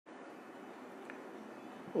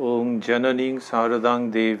ओं जननीं शारदां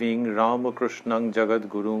देवीं रामकृष्णं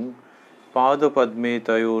जगद्गुरुं पादपद्मे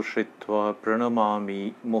तयो श्रित्वा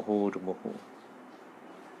प्रणमामि मुहुर्मुहुः।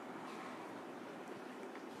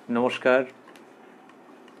 नमस्कार।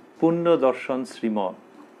 पुण्य दर्शन श्रीम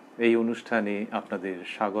এই অনুষ্ঠানে আপনাদের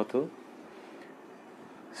স্বাগত।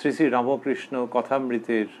 শ্রী শ্রী রামকৃষ্ণ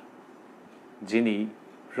কথামৃতের যিনি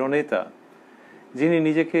প্রণেতা, যিনি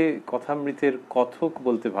নিজেকে কথামৃতের কথক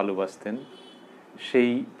বলতে ভালোবাসতেন,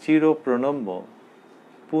 সেই চিরপ্রণম্য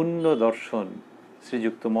পুণ্য দর্শন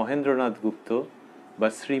শ্রীযুক্ত মহেন্দ্রনাথ গুপ্ত বা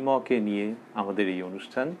শ্রীমকে নিয়ে আমাদের এই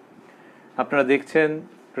অনুষ্ঠান আপনারা দেখছেন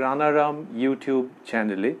প্রাণারাম ইউটিউব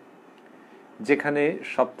চ্যানেলে, যেখানে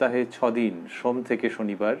সপ্তাহে 6 দিন সোম থেকে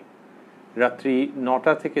শনিবার রাত্রি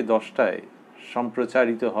 9টা থেকে 10টায়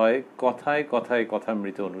সম্প্রচারিত হয় কথায় কথায়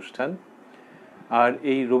কথামৃত অনুষ্ঠান। আর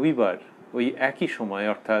এই রবিবার ওই একই সময়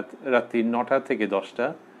অর্থাৎ রাত্রি 9টা থেকে 10টা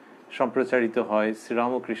সম্প্রচারিত হয়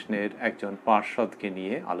শ্রীরামকৃষ্ণের একজন পার্ষদকে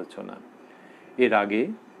নিয়ে আলোচনা। এর আগে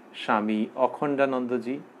স্বামী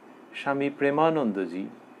অখণ্ডানন্দজি, স্বামী প্রেমানন্দজি,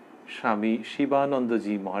 স্বামী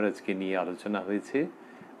শিবানন্দজি মহারাজকে নিয়ে আলোচনা হয়েছে।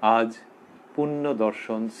 আজ পুণ্য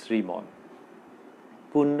দর্শন শ্রীমন।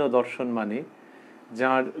 পুণ্য দর্শন মানে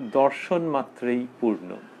যার দর্শন মাত্রেই পুণ্য।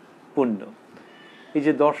 এই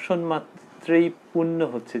যে দর্শন মাত্রেই পুণ্য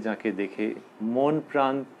হচ্ছে, যাকে দেখে মন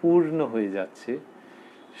প্রাণ পূর্ণ হয়ে যাচ্ছে,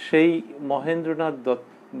 সেই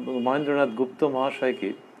মহেন্দ্রনাথ গুপ্ত মহাশয়কে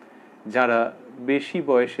যারা বেশি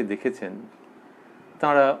বয়সে দেখেছেন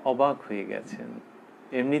তারা অবাক হয়ে গেছেন।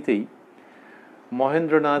 এমনিতেই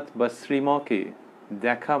মহেন্দ্রনাথ বা শ্রীমকে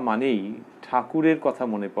দেখা মানেই ঠাকুরের কথা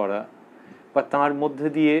মনে পড়া বা তার মধ্যে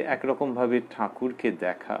দিয়ে একরকমভাবে ঠাকুরকে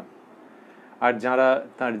দেখা। আর যারা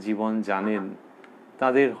তার জীবন জানেন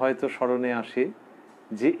তাদের হয়তো স্মরণে আসে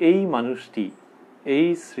যে এই মানুষটি, এই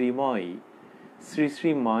শ্রীময় শ্রী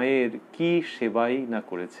শ্রী মায়ের কি সেবাই না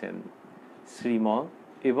করেছেন। শ্রীম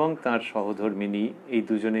এবং তার সহধর্মিনী এই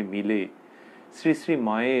দুজনে মিলে শ্রী শ্রী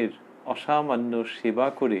মায়ের অসামান্য সেবা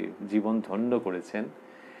করে জীবন ধন্য করেছেন।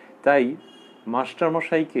 তাই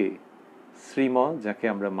মাস্টারমশাইকে শ্রীম, যাকে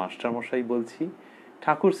আমরা মাস্টারমশাই বলছি,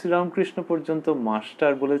 ঠাকুর শ্রীরামকৃষ্ণ পর্যন্ত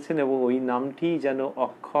মাস্টার বলেছেন এবং ওই নামটি যেন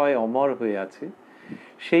অক্ষয় অমর হয়ে আছে।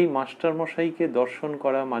 সেই মাস্টারমশাইকে দর্শন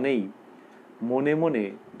করা মানেই মনে মনে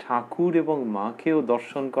ঠাকুর এবং মাকেও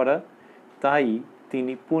দর্শন করা। তাই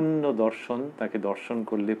তিনি পুণ্য দর্শন, তাকে দর্শন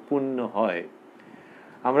করলে পুণ্য হয়।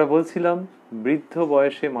 আমরা বলছিলাম বৃদ্ধ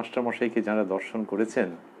বয়সে মাস্টারমশাইকে যারা দর্শন করেছেন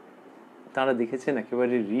তারা দেখেছেন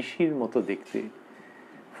একেবারে ঋষির মতো দেখতে,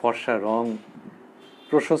 ফর্সা রং,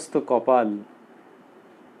 প্রশস্ত কপাল,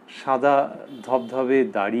 সাদা ধবধবে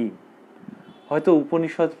দাড়ি। হয়তো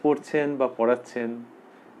উপনিষদ পড়ছেন বা পড়াচ্ছেন,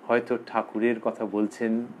 হয়তো ঠাকুরের কথা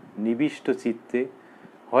বলছেন নিবিষ্ট চিত্তে,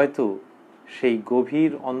 হয়তো সেই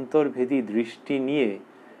গভীর অন্তর্ভেদী দৃষ্টি নিয়ে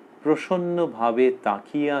প্রসন্নভাবে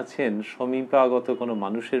তাকিয়ে আছেন সমীপাগত কোনো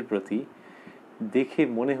মানুষের প্রতি। দেখে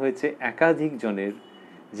মনে হয়েছে একাধিক জনের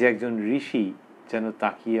যে একজন ঋষি যেন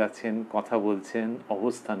তাকিয়ে আছেন, কথা বলছেন,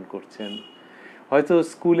 অবস্থান করছেন। হয়তো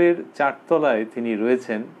স্কুলের 4 তলায় তিনি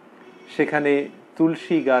রয়েছেন, সেখানে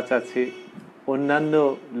তুলসী গাছ আছে, অন্যান্য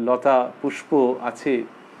লতা পুষ্প আছে।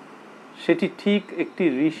 সেটি ঠিক একটি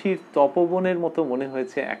ঋষির তপবনের মতো মনে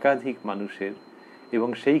হয়েছে একাধিক মানুষের, এবং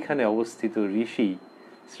সেইখানে অবস্থিত ঋষি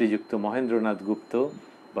শ্রীযুক্ত মহেন্দ্রনাথ গুপ্ত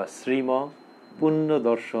বা শ্রীম, পুণ্য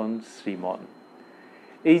দর্শন শ্রীমন।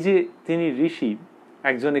 এই যে তিনি ঋষি,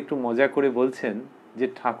 একজন একটু মজা করে বলছেন যে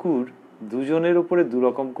ঠাকুর দুজনের উপরে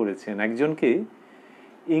দুরকম করেছেন। একজনকে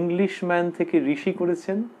ইংলিশম্যান থেকে ঋষি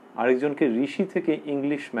করেছেন, আরেকজনকে ঋষি থেকে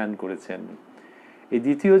ইংলিশম্যান করেছেন। এই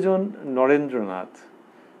দ্বিতীয়জন নরেন্দ্রনাথ,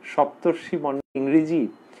 সপ্তর্ষি ইংরেজি,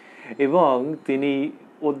 এবং তিনি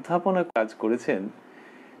অধ্যাপনা কাজ করেছেন।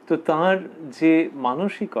 তো তার যে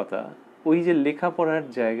মানসিকতা, ওই যে লেখাপড়ার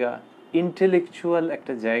জায়গা, ইন্টেলেকচুয়াল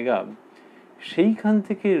একটা জায়গা, সেইখান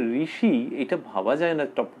থেকে ঋষি এটা ভাবা যায় না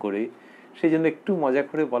টপ করে। সেই জন্য একটু মজা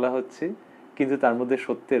করে বলা হচ্ছে, কিন্তু তার মধ্যে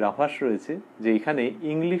সত্যের আভাস রয়েছে যে এখানে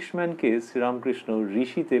ইংলিশম্যানকে শ্রীরামকৃষ্ণ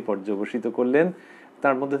ঋষিতে পর্যবসিত করলেন,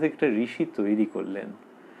 তার মধ্যে থেকে একটা ঋষি তৈরি করলেন।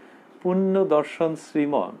 পুণ্য দর্শন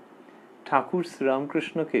শ্রীম ঠাকুর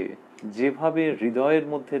শ্রীরামকৃষ্ণকে যেভাবে হৃদয়ের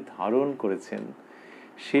মধ্যে ধারণ করেছেন,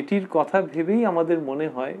 সেটির কথা ভেবেই আমাদের মনে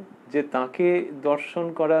হয় যে তাকে দর্শন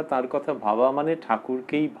করা, তার কথা ভাবা মানে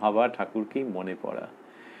ঠাকুরকেই ভাবা, ঠাকুরকেই মনে পড়া।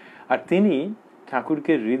 আর তিনি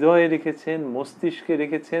ঠাকুরকে হৃদয়ে রেখেছেন, মস্তিষ্কে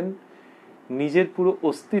রেখেছেন, নিজের পুরো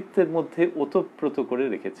অস্তিত্বের মধ্যে ওতপ্রোত করে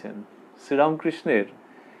রেখেছেন। শ্রীরামকৃষ্ণের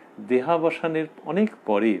দেহাবসানের অনেক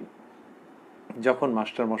পরে, যখন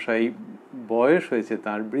মাস্টারমশাই বয়স হয়েছে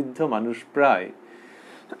তার, বৃদ্ধ মানুষ প্রায়,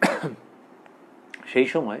 সেই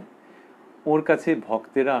সময় ওর কাছে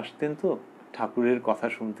ভক্তেরা আসতেন। তো ঠাকুরের কথা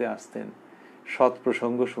শুনতে আসতেন, সৎ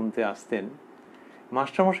প্রসঙ্গ শুনতে আসতেন।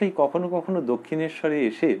 মাস্টারমশাই কখনো কখনো দক্ষিণেশ্বরে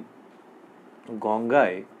এসে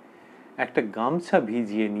গঙ্গায় একটা গামছা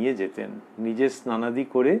ভিজিয়ে নিয়ে যেতেন, নিজে স্নানাদি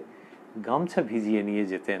করে গামছা ভিজিয়ে নিয়ে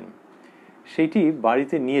যেতেন, সেইটি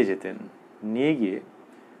বাড়িতে নিয়ে যেতেন। নিয়ে গিয়ে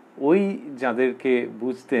ওই যাদেরকে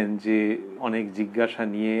বুঝতেন যে অনেক জিজ্ঞাসা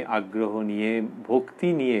নিয়ে, আগ্রহ নিয়ে, ভক্তি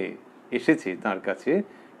নিয়ে এসেছে তার কাছে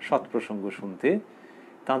সৎপ্রসঙ্গ শুনতে,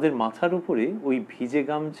 তাদের মাথার উপরে ওই ভিজে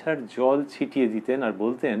গামছার জল ছিটিয়ে দিতেন আর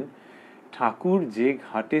বলতেন, ঠাকুর যে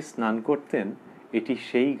ঘাটে স্নান করতেন এটি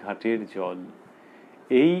সেই ঘাটের জল।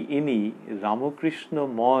 এই ইনি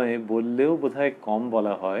রামকৃষ্ণময় বললেও বোধহয় কম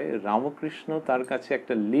বলা হয়। রামকৃষ্ণ তার কাছে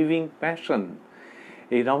একটা লিভিং প্যাশন।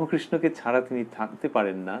 এই রামকৃষ্ণকে ছাড়া তিনি থাকতে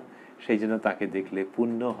পারেন না, সেই জন্য তাকে দেখলে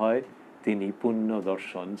পুণ্য হয়, তিনি পুণ্য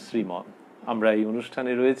দর্শন শ্রীমৎ। আমরা এই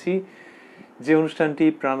অনুষ্ঠানে রয়েছি, যে অনুষ্ঠানটি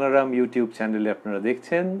প্রাণারাম ইউটিউব চ্যানেলে আপনারা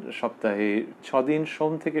দেখছেন। সপ্তাহে 6 দিন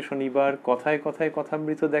সোম থেকে শনিবার কথায় কথায়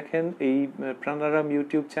কথামৃত দেখেন এই প্রাণারাম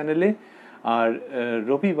ইউটিউব চ্যানেলে, আর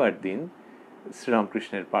রবিবার দিন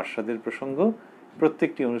শ্রীরামকৃষ্ণের পার্ষদের প্রসঙ্গ।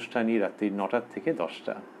 প্রত্যেকটি অনুষ্ঠানই রাত্রি 9টা থেকে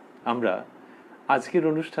 10টা। আমরা আজকের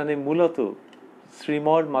অনুষ্ঠানে মূলত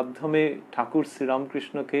শ্রীমর মাধ্যমে ঠাকুর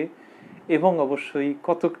শ্রীরামকৃষ্ণকে এবং অবশ্যই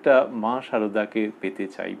কতকটা মা শারদাকে পেতে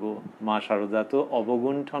চাইব। মা শারদা তো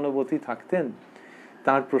অবগুণ্ঠনবতী থাকতেন,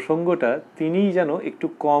 তার প্রসঙ্গটা তিনিই যেন একটু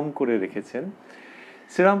কম করে রেখেছেন।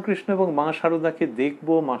 শ্রীরামকৃষ্ণ এবং মা শারদাকে দেখব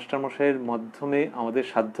মাস্টারমশাইয়ের মাধ্যমে আমাদের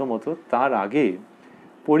সাধ্য মতো। তার আগে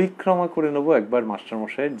পরিক্রমা করে নেব একবার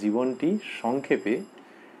মাস্টারমশাইয়ের জীবনটি সংক্ষেপে,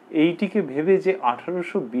 এইটিকে ভেবে যে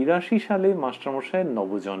 1882 সালে মাস্টারমশাইয়ের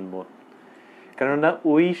নবজন্ম, কেননা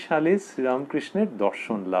ওই সালে শ্রীরামকৃষ্ণের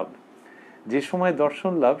দর্শন লাভ। যে সময়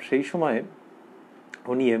দর্শন লাভ, সেই সময়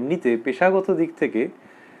উনি এমনিতে পেশাগত দিক থেকে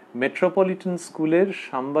মেট্রোপলিটন স্কুলের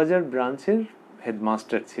শ্যামবাজার ব্রাঞ্চের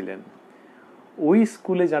হেডমাস্টার ছিলেন। ওই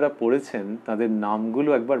স্কুলে যারা পড়েছেন তাদের নামগুলো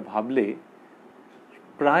একবার ভাবলে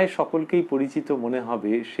প্রায় সকলকেই পরিচিত মনে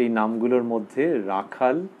হবে। সেই নামগুলোর মধ্যে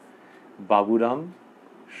রাখাল, বাবুরাম,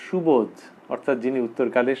 সুবোধ, অর্থাৎ যিনি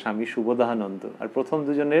উত্তরকালে স্বামী সুবোধানন্দ, আর প্রথম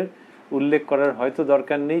দুজনের উল্লেখ করার হয়তো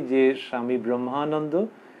দরকার নেই, যে স্বামী ব্রহ্মানন্দ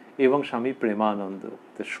এবং স্বামী প্রেমানন্দ।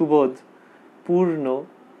 তো সুবোধ, পূর্ণ,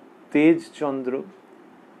 তেজচন্দ্র,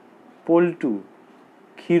 পল্টু,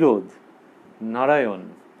 ক্ষীরোদ, নারায়ণ,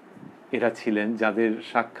 এরা ছিলেন যাদের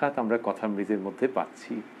সাক্ষাৎ আমরা কথামৃতের মধ্যে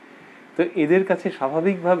পাচ্ছি। তো এদের কাছে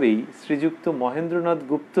স্বাভাবিকভাবেই শ্রীযুক্ত মহেন্দ্রনাথ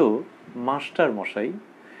গুপ্ত মাস্টার মশাই,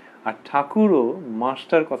 আর ঠাকুরও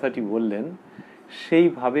মাস্টার কথাটি বললেন,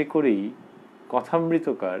 সেইভাবে করেই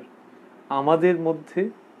কথামৃতকার আমাদের মধ্যে,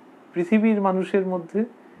 পৃথিবীর মানুষের মধ্যে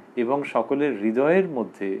এবং সকলের হৃদয়ের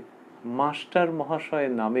মধ্যে মাস্টার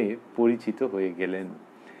মহাশয়ের নামে পরিচিত হয়ে গেলেন।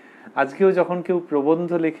 আজকেও যখন কেউ প্রবন্ধ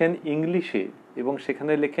লেখেন ইংলিশে এবং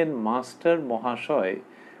সেখানে লেখেন মাস্টার মহাশয়,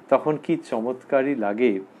 তখন কি চমৎকারই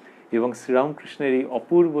লাগে, এবং শ্রীরামকৃষ্ণের এই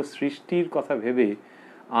অপূর্ব সৃষ্টির কথা ভেবে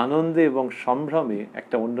আনন্দে এবং সম্ভ্রমে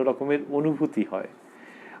একটা অন্যরকমের অনুভূতি হয়।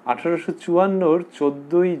 1854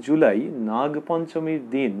 14ই জুলাই নাগপঞ্চমীর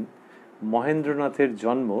দিন মহেন্দ্রনাথের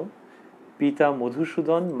জন্ম। পিতা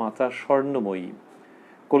মধুসূদন, মাতা স্বর্ণময়ী।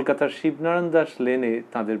 কলকাতার শিবনারায়ণ দাস লেনে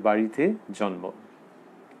তাদের বাড়িতে জন্ম।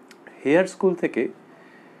 হেয়ার স্কুল থেকে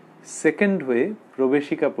সেকেন্ড হয়ে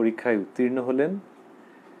প্রবেশিকা পরীক্ষায় উত্তীর্ণ হলেন।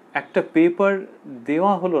 একটা পেপার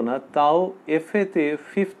দেওয়া হলো না, তাও এফএতে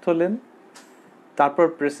 5th হলেন। তারপর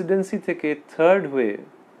প্রেসিডেন্সি থেকে 3rd হয়ে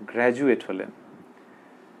গ্র্যাজুয়েট হলেন।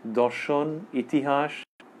 দর্শন, ইতিহাস,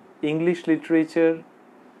 ইংলিশ লিটারেচার,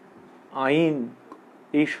 আইন,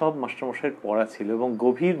 এই সব মাস্টারমশাইয়ের পড়া ছিল এবং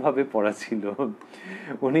গভীরভাবে পড়া ছিল।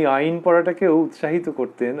 উনি আইন পড়াটাকেও উৎসাহিত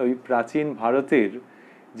করতেন। ওই প্রাচীন ভারতের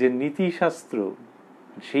যে নীতিশাস্ত্র,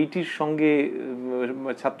 সেইটির সঙ্গে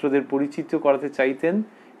ছাত্রদের পরিচিত করাতে চাইতেন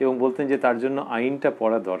এবং বলতেন যে তার জন্য আইনটা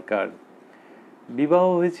পড়া দরকার। বিবাহ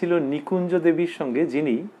হয়েছিল নিকুঞ্জ দেবীর সঙ্গে,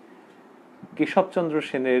 যিনি কেশবচন্দ্র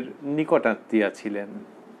সেনের নিকটাত্মীয়া ছিলেন।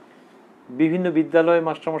 বিভিন্ন বিদ্যালয়ে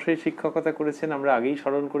মাস্টারমশাই শিক্ষকতা করেছেন, আমরা আগেই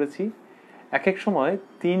স্মরণ করেছি। এক এক সময়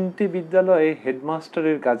 3টে বিদ্যালয়ে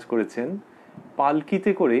হেডমাস্টারের কাজ করেছেন।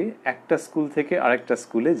 পালকিতে করে একটা স্কুল থেকে আরেকটা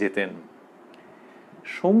স্কুলে যেতেন।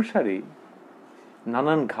 সংসারে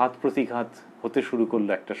নানান ঘাত প্রতিঘাত হতে শুরু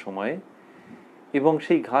করলো একটা সময়ে, এবং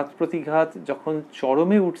সেই ঘাত প্রতিঘাত যখন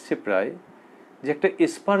চরমে উঠছে প্রায়, যে একটা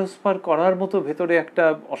এসপার ওসপার করার মতো ভেতরে একটা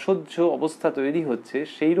অসহ্য অবস্থা তৈরি হচ্ছে,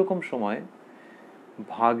 সেই রকম সময়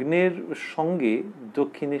ভাগ্নের সঙ্গে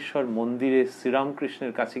দক্ষিণেশ্বর মন্দিরে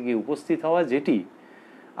শ্রীরামকৃষ্ণের কাছে গিয়ে উপস্থিত হওয়া, যেটি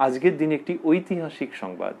আজকের দিন একটি ঐতিহাসিক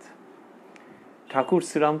সংবাদ। ঠাকুর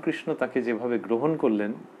শ্রীরামকৃষ্ণ তাকে যেভাবে গ্রহণ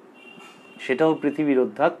করলেন, সেটাও পৃথিবীর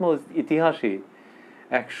অধ্যাত্ম ইতিহাসে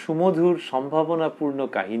এক সুমধুর সম্ভাবনাপূর্ণ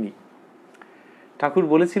কাহিনী। ঠাকুর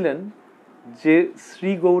বলেছিলেন যে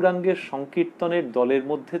শ্রী গৌরাঙ্গের সংকীর্তনের দলের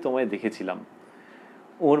মধ্যে তোমায় দেখেছিলাম।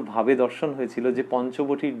 ওর ভাবে দর্শন হয়েছিল যে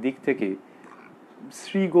পঞ্চবটির দিক থেকে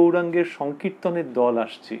শ্রী গৌরাঙ্গের সংকীর্তনের দল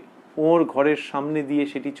আসছে, ওর ঘরের সামনে দিয়ে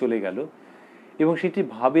সেটি চলে গেল, এবং সেটি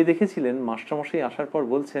ভাবে দেখেছিলেন। মাস্টারমশাই আসার পর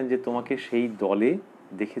বলছেন যে তোমাকে সেই দলে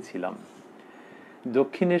দেখেছিলাম।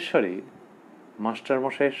 দক্ষিণেশ্বরে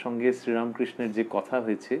মাস্টারমশাইয়ের সঙ্গে শ্রীরামকৃষ্ণের যে কথা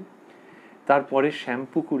হয়েছে, তারপরে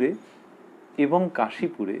শ্যামপুকুরে এবং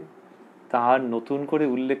কাশীপুরে তার নতুন করে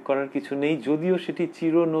উল্লেখ করার কিছু নেই, যদিও সেটি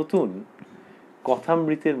চির নতুন।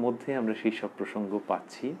 কথামৃতের মধ্যে আমরা সেই সব প্রসঙ্গ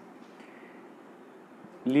পাচ্ছি।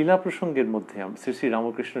 লীলা প্রসঙ্গের মধ্যে, শ্রী শ্রী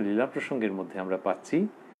রামকৃষ্ণ লীলা প্রসঙ্গের মধ্যে আমরা পাচ্ছি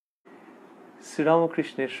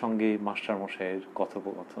শ্রীরামকৃষ্ণের সঙ্গে মাস্টারমশাইয়ের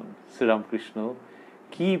কথোপকথন। শ্রীরামকৃষ্ণ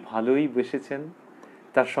কি ভালোই বেসেছেন,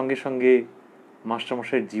 তার সঙ্গে সঙ্গে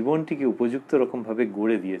মাস্টারমশাইয়ের জীবনটিকে উপযুক্ত রকমভাবে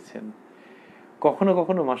গড়ে দিয়েছেন। কখনো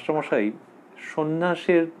কখনো মাস্টারমশাই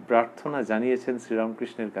সন্ন্যাসের প্রার্থনা জানিয়েছেন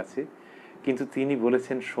শ্রীরামকৃষ্ণের কাছে, কিন্তু তিনি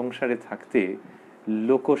বলেছেন সংসারে থাকতে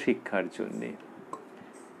লোকশিক্ষার জন্যে।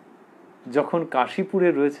 যখন কাশীপুরে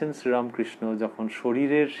রয়েছেন শ্রীরামকৃষ্ণ, যখন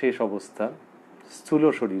শরীরের শেষ অবস্থা, স্থূল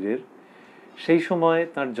শরীরের, সেই সময়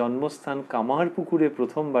তার জন্মস্থান কামারপুকুরে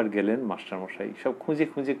প্রথমবার গেলেন মাস্টারমশাই। সব খুঁজে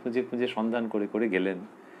খুঁজে খুঁজে খুঁজে সন্ধান করে করে গেলেন।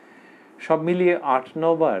 সব মিলিয়ে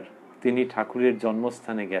 ৮-৯ বার তিনি ঠাকুরের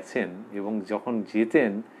জন্মস্থানে গেছেন, এবং যখন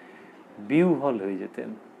যেতেন বিহ্বল হয়ে যেতেন।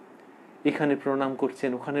 এখানে প্রণাম করছেন,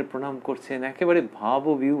 ওখানে প্রণাম করছেন, একেবারে ভাব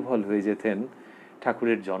ও বিহ্বল হয়ে যেতেন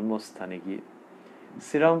ঠাকুরের জন্মস্থানে গিয়ে।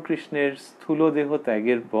 শ্রীরামকৃষ্ণের স্থূল দেহ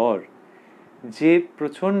ত্যাগের পর যে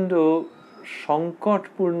প্রচণ্ড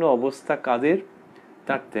সংকটপূর্ণ অবস্থা কাদের?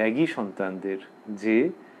 তার ত্যাগী সন্তানদের, যে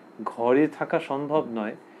ঘরে থাকা সম্ভব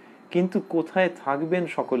নয়, কিন্তু কোথায় থাকবেন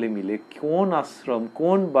সকলে মিলে, কোন আশ্রম,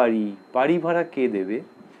 কোন বাড়ি, বাড়ি ভাড়া কে দেবে?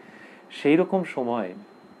 সেই রকম সময়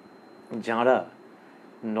যাঁরা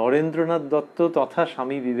নরেন্দ্রনাথ দত্ত তথা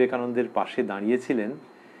স্বামী বিবেকানন্দের পাশে দাঁড়িয়েছিলেন,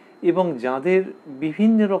 এবং যাদের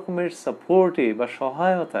বিভিন্ন রকমের সাপোর্টে বা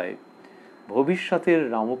সহায়তায় ভবিষ্যতের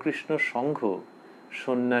রামকৃষ্ণ সংঘ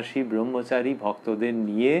সন্ন্যাসী ব্রহ্মচারী ভক্তদের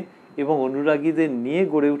নিয়ে এবং অনুরাগীদের নিয়ে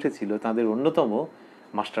গড়ে উঠেছিল, তাদের অন্যতম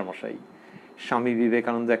মাস্টারমশাই। স্বামী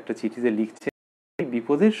বিবেকানন্দ একটা চিঠিতে লিখছেন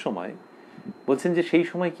বিপদের সময়, বলছেন যে সেই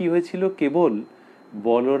সময় কি হয়েছিল, কেবল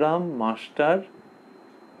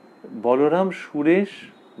বলরাম, সুরেশ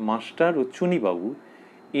মাস্টার ও চুনিবাবু,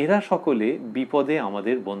 এরা সকলে বিপদে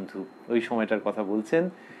আমাদের বন্ধু। ওই সময়টার কথা বলছেন,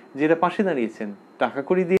 যে এরা পাশে দাঁড়িয়েছেন, টাকা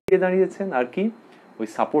কড়ি দিয়ে দাঁড়িয়েছেন, আর কি ওই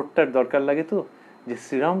সাপোর্টটার দরকার লাগে তো, যে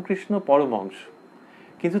শ্রীরামকৃষ্ণ পরমহংস,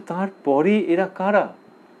 কিন্তু তারপরে এরা কারা?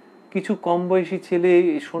 কিছু কম বয়সী ছেলে,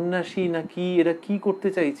 সন্ন্যাসী নাকি, এরা কি করতে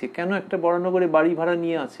চাইছে, কেন একটা বরানগরে বাড়ি ভাড়া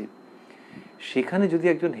নিয়ে আছে? সেখানে যদি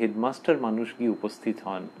একজন হেডমাস্টার মানুষ গিয়ে উপস্থিত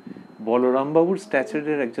হন, বলরামবাবুর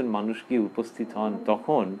স্ট্যাচারের একজন মানুষ গিয়ে উপস্থিত হন,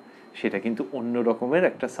 তখন সেটা কিন্তু অন্য রকমের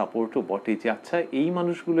একটা সাপোর্টও বটে, যে আচ্ছা এই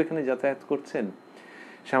মানুষগুলো এখানে যাতায়াত করছেন।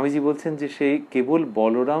 স্বামীজি বলছেন যে সে কেবল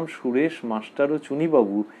বলরাম, সুরেশ মাস্টার ও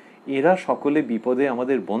চুনিবাবু, এরা সকলে বিপদে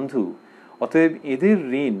আমাদের বন্ধু, অতএব এদের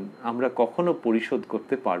ঋণ আমরা কখনো পরিশোধ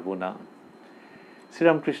করতে পারবো না।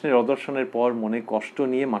 শ্রীরামকৃষ্ণের অদর্শনের পর মনে কষ্ট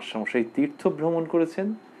নিয়ে মাস্টারমশাই তীর্থ ভ্রমণ করেছেন,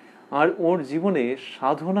 আর ওর জীবনে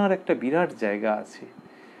সাধনার একটা বিরাট জায়গা আছে।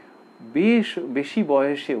 বেশি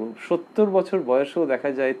বয়সেও, 70 বছর বয়সেও দেখা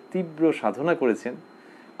যায় তীব্র সাধনা করেছেন,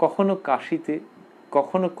 কখনো কাশীতে,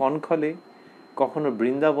 কখনো কনখলে, কখনো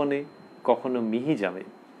বৃন্দাবনে, কখনো মিহিজামে।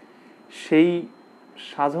 সেই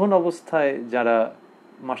সাধন অবস্থায় যারা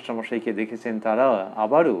মাস্টারমশাইকে দেখেছেন, তারা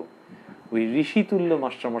আবারও ওই ঋষিতুল্য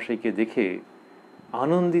মাস্টারমশাইকে দেখে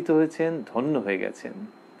আনন্দিত হয়েছেন, ধন্য হয়ে গেছেন।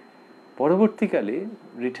 পরবর্তীকালে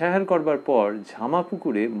রিটায়ার করবার পর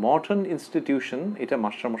ঝামাপুকুরে মডার্ন ইনস্টিটিউশন, এটা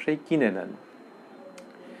মাস্টারমশাই কিনে নেন।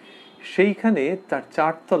 সেইখানে তার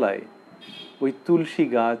 4 তলায় ওই তুলসী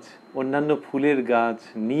গাছ, অন্যান্য ফুলের গাছ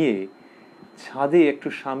নিয়ে ছাদে একটু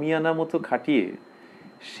শামিয়ানা মতো খাটিয়ে,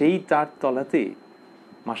 সেই তার তলাতে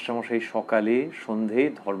মাস্টারমশাই সকালে সন্ধে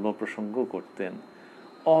ধর্ম প্রসঙ্গ করতেন।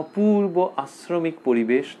 অপূর্ব আশ্রমিক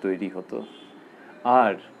পরিবেশ তৈরি হতো।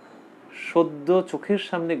 আর সদ্য চোখের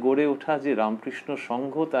সামনে গড়ে ওঠা যে রামকৃষ্ণ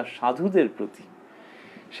সংঘ, তার সাধুদের প্রতি,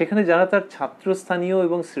 সেখানে যারা তার ছাত্রস্থানীয়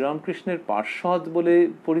এবং শ্রীরামকৃষ্ণের পার্ষদ বলে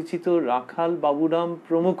পরিচিত রাখাল, বাবুরাম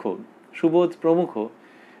প্রমুখ, সুবোধ প্রমুখ,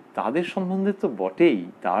 তাদের সম্বন্ধে তো বটেই,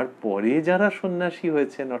 তারপরে যারা সন্ন্যাসী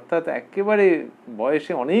হয়েছেন, অর্থাৎ একেবারে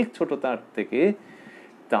বয়সে অনেক ছোট তার থেকে,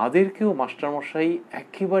 তাদেরকেও মাস্টারমশাই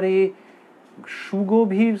একেবারে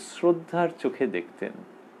সুগভীর শ্রদ্ধার চোখে দেখতেন।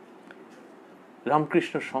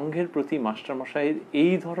 রামকৃষ্ণ সংঘের প্রতি মাস্টারমশাইয়ের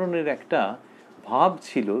এই ধরনের একটা ভাব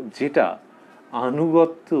ছিল, যেটা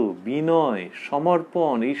আনুগত্য, বিনয়,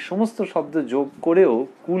 সমর্পণ, এই সমস্ত শব্দ যোগ করেও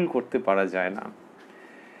কুল করতে পারা যায় না।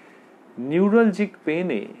 নিউরালজিক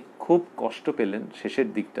পেনে খুব কষ্ট পেলেন শেষের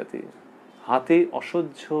দিকটাতে, হাতে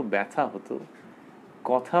অসহ্য ব্যথা হতো,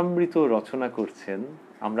 কথামৃত রচনা করছেন।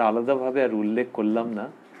 আমরা আলাদাভাবে আর উল্লেখ করলাম না,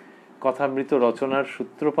 কথামৃত রচনার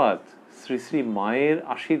সূত্রপাত শ্রী শ্রী মায়ের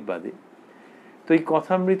আশীর্বাদে। তো এই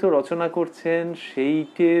কথামৃত রচনা করছেন,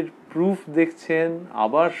 সেইটের প্রুফ দেখছেন,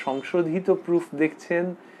 আবার সংশোধিত প্রুফ দেখছেন।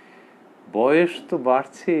 বয়স তো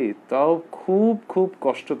বাড়ছে, তাও খুব খুব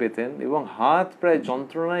কষ্ট পেতেন এবং হাত প্রায়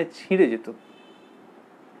যন্ত্রণায় ছিঁড়ে যেত।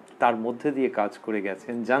 তার মধ্যে দিয়ে কাজ করে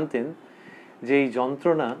গেছেন, জানতেন যে এই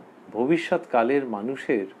যন্ত্রণা ভবিষ্যৎকালের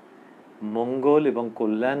মানুষের মঙ্গল এবং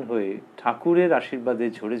কল্যাণ হয়ে ঠাকুরের আশীর্বাদে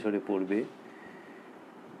ঝরে ঝরে পড়বে।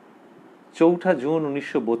 4 জুন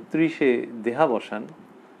 1932 দেহাবসান।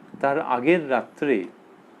 তার আগের রাত্রে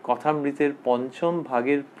কথামৃতের 5ম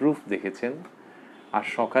ভাগের প্রুফ দেখেছেন, আর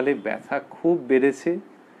সকালে ব্যথা খুব বেড়েছে,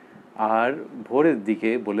 আর ভোরের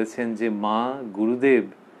দিকে বলেছেন যে মা, গুরুদেব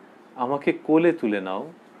আমাকে কোলে তুলে নাও,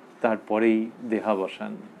 তারপরেই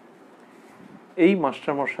দেহাবসান। এই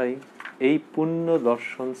মাস্টারমশাই, এই পুণ্য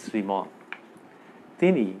দর্শন শ্রীম,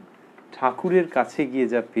 তিনি ঠাকুরের কাছে গিয়ে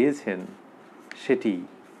যা পেয়েছেন সেটি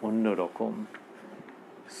অন্যরকম।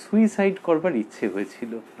 সুইসাইড করবার ইচ্ছে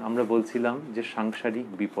হয়েছিল। আমরা বলছিলাম যে সাংসারিক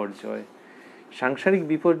বিপর্যয়, সাংসারিক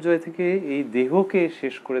বিপর্যয় থেকে এই দেহকে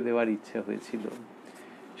শেষ করে দেওয়ার ইচ্ছে হয়েছিল।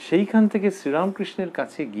 সেইখান থেকে শ্রীরামকৃষ্ণের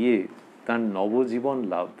কাছে গিয়ে তার নবজীবন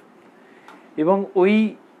লাভ, এবং ওই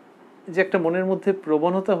যে একটা মনের মধ্যে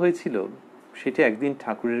প্রবণতা হয়েছিল, সেটা একদিন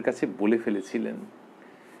ঠাকুরের কাছে বলে ফেলেছিলেন।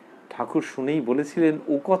 ঠাকুর শুনেই বলেছিলেন,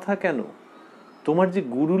 ও কথা কেন, তোমার যে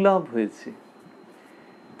গুরু লাভ হয়েছে।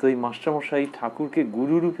 তো এই মাস্টারমশাই ঠাকুরকে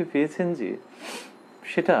গুরু রূপে পেয়েছেন, যে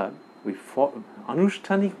সেটা ওই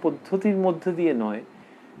আনুষ্ঠানিক পদ্ধতির মধ্য দিয়ে নয়,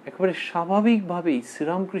 একেবারে স্বাভাবিকভাবেই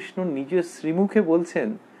শ্রীরামকৃষ্ণ নিজের শ্রীমুখে বলছেন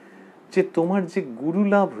যে তোমার যে গুরু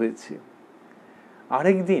লাভ হয়েছে।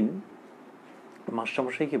 আরেকদিন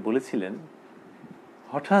মাস্টারমশাইকে বলেছিলেন,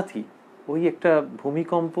 হঠাৎই ওই একটা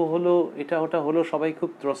ভূমিকম্প হলো, এটা ওটা হলো, সবাই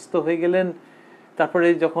খুব ত্রস্ত হয়ে গেলেন। তারপরে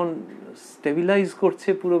যখন স্টেবিলাইজ করছে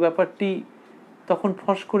পুরো ব্যাপারটি, তখন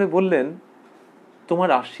ফস করে বললেন, তোমার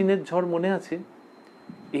আশ্বিনের ঝড় মনে আছে?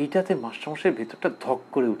 এইটাতে মাস্টারমশাইয়ের ভেতরটা ধক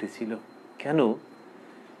করে উঠেছিল। কেন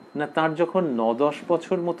না, তার যখন 9-10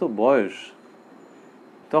 বছর মতো বয়স,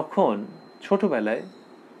 তখন ছোটবেলায়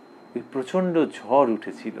ওই প্রচণ্ড ঝড়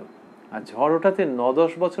উঠেছিল। আর ঝড় ওঠাতে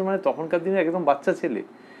 9-10 বছর মানে তখনকার দিনে একদম বাচ্চা ছেলে।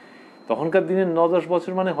 তখনকার দিনে 9-10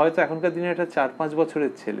 বছর মানে হয়তো এখনকার দিনে একটা 4-5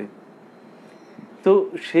 বছরের ছেলে। তো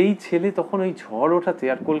সেই ছেলে তখন ওই ঝড় ওঠাতে,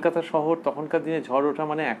 আর কলকাতা শহর তখনকার দিনে ঝড় ওঠা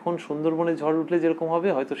মানে এখন সুন্দরবনে ঝড় উঠলে যেরকম হবে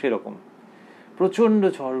হয়তো সেরকম প্রচণ্ড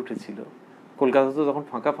ঝড় উঠেছিল। কলকাতা তো তখন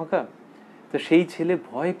ফাঁকা ফাঁকা। তো সেই ছেলে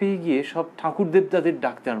ভয় পেয়ে গিয়ে সব ঠাকুর দেবতাদের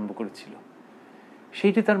ডাকতে আরম্ভ করেছিল।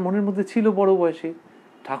 সেইটা তার মনের মধ্যে ছিল বড় বয়সে।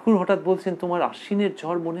 ঠাকুর হঠাৎ বলছেন, তোমার আশ্বিনের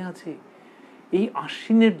ঝড় মনে আছে? এই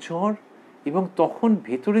আশ্বিনের ঝড়, এবং তখন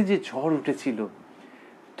ভেতরে যে ঝড় উঠেছিল,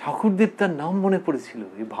 ঠাকুরদের তার নাম মনে পড়েছিল।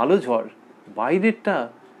 এই ভালো ঝড়, বাইরেরটা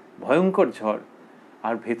ভয়ঙ্কর ঝড়,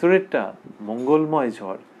 আর ভেতরেরটা মঙ্গলময়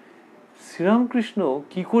ঝড়। শ্রীরামকৃষ্ণ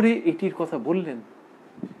কি করে এটির কথা বললেন?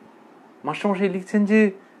 মাস্টারমশাই লিখছেন যে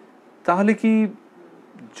তাহলে কি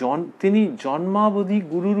তিনি জন্মাবধি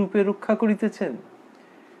গুরুরূপে রক্ষা করিতেছেন?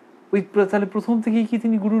 ওই তাহলে প্রথম থেকেই কি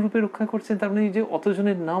তিনি গুরুরূপে রক্ষা করছেন? তার মানে যে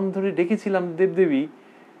অতজনের নাম ধরে ডেকেছিলাম দেবদেবী,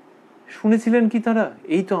 শুনেছিলেন কি তারা?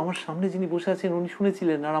 এই তো আমার সামনে যিনি বসে আছেন উনি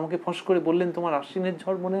শুনেছিলেন, আর আমাকে ফস করে বললেন তোমার আশ্বিনের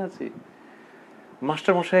ঝড় মনে আছে।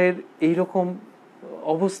 মাস্টারমশাইয়ের এইরকম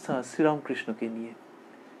অবস্থা শ্রীরামকৃষ্ণকে নিয়ে।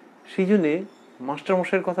 সেই জন্যে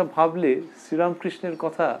মাস্টারমশাইয়ের কথা ভাবলে শ্রীরামকৃষ্ণের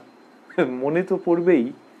কথা মনে তো পড়বেই,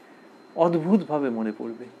 অদ্ভুতভাবে মনে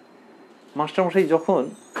পড়বে। মাস্টারমশাই যখন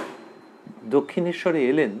দক্ষিণেশ্বরে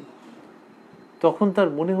এলেন, তখন তার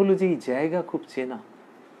মনে হলো যে এই জায়গা খুব চেনা।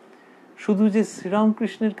 শুধু যে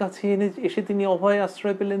শ্রীরামকৃষ্ণের কাছে এসে তিনি অভয়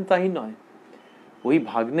আশ্রয় পেলেন তাই নয়, ওই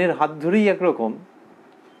ভাগ্নের হাত ধরেই একরকম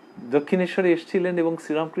দক্ষিণেশ্বরে এসেছিলেন, এবং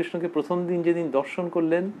শ্রীরামকৃষ্ণকে প্রথম দিন যেদিন দর্শন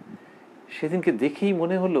করলেন, সেদিনকে দেখেই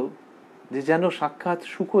মনে হলো যে যেন সাক্ষাৎ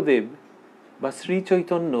শুকদেব বা শ্রী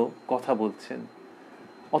চৈতন্য কথা বলছেন।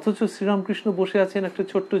 অথচ শ্রীরামকৃষ্ণ বসে আছেন একটা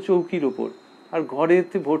ছোট্ট চৌকির ওপর, আর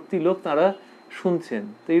ঘরেতে ভর্তি লোক, তারা শুনছেন।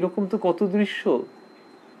 তো এইরকম তো কত দৃশ্য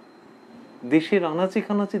দেশের আনাচে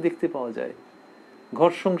কানাচে দেখতে পাওয়া যায়।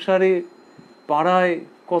 ঘর সংসারে, পাড়ায়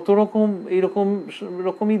কত রকম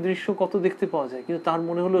রকমই দৃশ্য কত দেখতে পাওয়া যায়, কিন্তু তার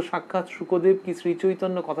মনে হলো সাক্ষাৎ শুকদেব কি শ্রী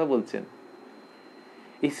চৈতন্য কথা বলছেন।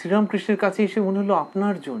 এই শ্রীরামকৃষ্ণের কাছে এসে মনে হলো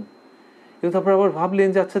আপনার জন। এবং তারপর আবার ভাবলেন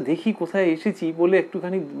যে আচ্ছা দেখি কোথায় এসেছি, বলে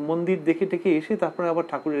একটুখানি মন্দির দেখে টেকে এসে তারপরে আবার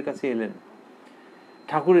ঠাকুরের কাছে এলেন।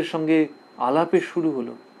 ঠাকুরের সঙ্গে আলাপের শুরু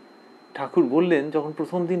হলো। ঠাকুর বললেন, যখন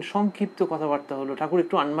প্রথম দিন সংক্ষিপ্ত কথাবার্তা হলো, ঠাকুর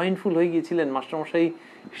একটু আনমাইন্ডফুল হয়ে গিয়েছিলেন। মাস্টারমশাই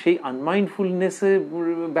সেই আনমাইন্ডফুলনেসের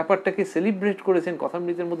ব্যাপারটাকে সেলিব্রেট করেছেন।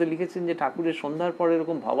 কথামৃতের মধ্যে লিখেছেন যে ঠাকুরের সন্ধ্যার পরে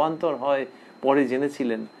এরকম ভাবান্তর হয়, পরে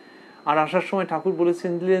জেনেছিলেন। আর আসার সময় ঠাকুর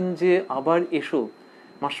বলেছিলেন যে আবার এসো।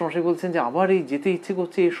 মাস্টারমশাই বলছেন যে আবার এই যেতে ইচ্ছে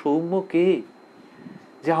করছে, এই সৌম্য কে,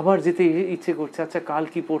 যে আবার যেতে ইচ্ছে করছে, আচ্ছা কাল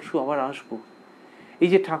কি পরশু আবার আসবো। এই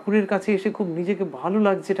যে ঠাকুরের কাছে এসে খুব নিজেকে ভালো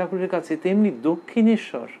লাগছে ঠাকুরের কাছে, তেমনি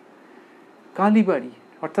দক্ষিণেশ্বর কালীবাড়ি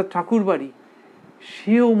অর্থাৎ ঠাকুর বাড়ি,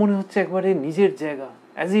 সেও মনে হচ্ছে একবারে নিজের জায়গা,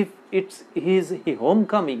 as if it's his home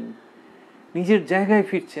coming, নিজের জায়গায়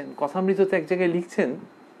ফিরছেন। কথামৃততে এক জায়গায় লিখছেন,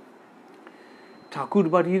 ঠাকুর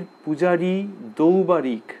বাড়ির পূজারী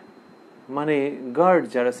দৌবারিক, মানে গার্ড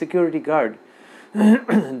যারা, সিকিউরিটি গার্ড,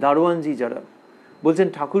 দারোয়ানজি যারা, বলছেন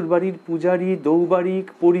ঠাকুর বাড়ির পূজারী দৌবারিক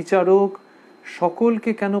পরিচারক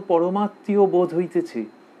সকলকে কেন পরমাত্মীয় বোধ হইতেছে,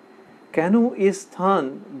 কেন এ স্থান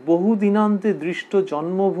বহুদিনান্তে দৃষ্ট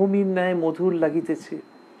জন্মভূমির ন্যায় মধুর লাগিতেছে।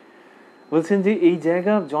 বলছেন যে এই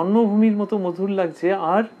জায়গা জন্মভূমির মতো মধুর লাগছে,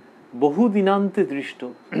 আর বহুদিনান্তে দৃষ্ট।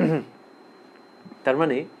 তার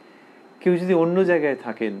মানে কেউ যদি অন্য জায়গায়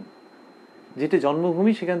থাকেন, যেটা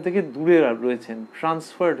জন্মভূমি, সেখান থেকে দূরে রয়েছেন,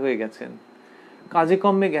 ট্রান্সফার্ড হয়ে গেছেন, কাজে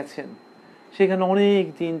কর্মে গেছেন, সেখানে অনেক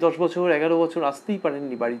দিন 10 বছর 11 বছর আসতেই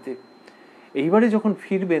পারেননি বাড়িতে, এইবারে যখন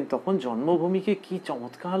ফিরবেন তখন জন্মভূমিকে কি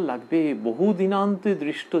চমৎকার লাগবে। বহুদিনান্তে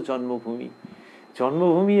দৃষ্ট জন্মভূমি,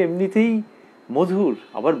 জন্মভূমি এমনিতেই মধুর,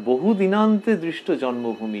 আবার বহুদিনান্তে দৃষ্ট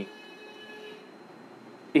জন্মভূমি।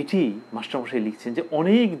 এটি মাস্টারমশাই লিখছেন যে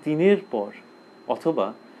অনেক দিনের পর অথবা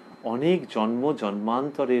অনেক জন্ম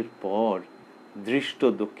জন্মান্তরের পর দৃষ্ট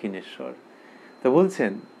দক্ষিণেশ্বর। তা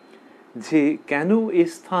বলছেন যে কেন এ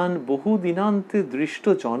স্থান বহুদিনান্তে দৃষ্ট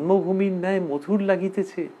জন্মভূমির ন্যায় মধুর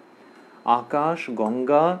লাগিতেছে। আকাশ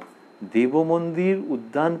গঙ্গা দেবমন্দির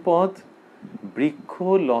উদ্যানপথ বৃক্ষ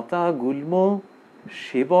লতা গুল্ম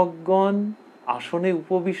সেবকগণ আসনে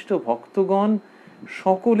উপবিষ্ট ভক্তগণ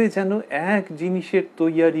সকলে যেন এক জিনিসের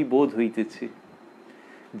তৈয়ারি বোধ হইতেছে।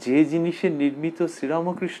 যে জিনিসের নির্মিত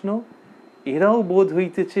শ্রীরামকৃষ্ণ, এরাও বোধ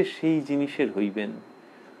হইতেছে সেই জিনিসের হইবেন।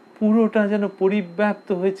 পুরোটা যেন পরিব্যাপ্ত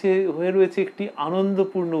হয়ে রয়েছে একটি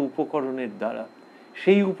আনন্দপূর্ণ উপকরণের দ্বারা,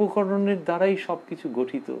 সেই উপকরণের দ্বারাই সবকিছু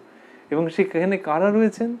গঠিত। এবং সেখানে কারা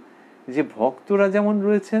রয়েছেন, যে ভক্তরা যেমন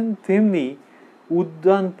রয়েছেন, তেমনি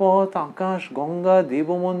উদ্যান পথ আকাশ গঙ্গা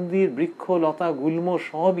দেবমন্দির বৃক্ষ লতা গুল্ম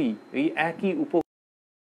সবই এই একই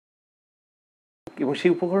এবং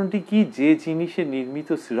সেই উপকরণটি কি, যে জিনিসে নির্মিত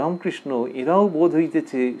শ্রীরামকৃষ্ণ, এরাও বোধ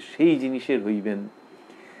হইতেছে সেই জিনিসের হইবেন।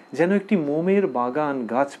 যেন একটি মোমের বাগান,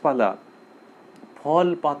 গাছপালা ফল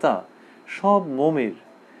পাতা সব মোমের,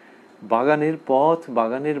 বাগানের পথ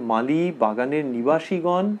বাগানের মালি বাগানের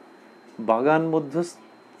নিবাসীগণ বাগান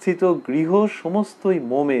মধ্যস্থিত গৃহ সমস্তই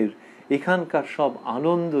মোমের, এখানকার সব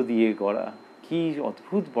আনন্দ দিয়ে গড়া। কি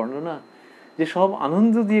অদ্ভুত বর্ণনা, যে সব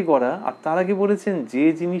আনন্দ দিয়ে গড়া। আর তার আগে বলেছেন যে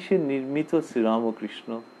জিনিসের নির্মিত শ্রীরামকৃষ্ণ,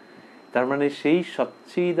 তার মানে সেই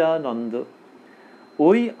সচ্চিদানন্দ,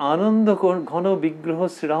 ওই আনন্দ ঘন বিগ্রহ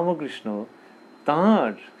শ্রীরামকৃষ্ণ,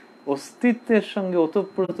 তাঁর অস্তিত্বের সঙ্গে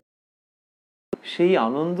ওতপ্রোত, সেই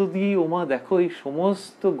আনন্দ দিয়েই ওমা দেখো এই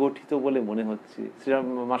সমস্ত গঠিত বলে মনে হচ্ছে। শ্রীরাম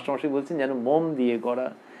মাস্টারমশাই বলছেন যেন মোম দিয়ে গড়া।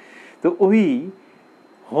 তো ওই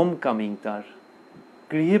হোম কামিং, তার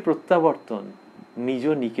গৃহে প্রত্যাবর্তন, নিজ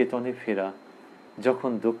নিকেতনে ফেরা,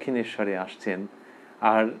 যখন দক্ষিণেশ্বরে আসছেন,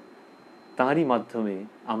 আর তাঁরই মাধ্যমে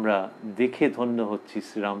আমরা দেখে ধন্য হচ্ছি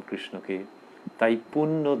শ্রীরামকৃষ্ণকে। তাই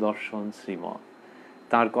পুণ্য দর্শন শ্রীম,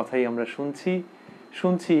 তার কথাই আমরা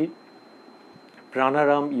শুনছি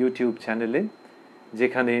প্রাণারাম ইউটিউব চ্যানেলে,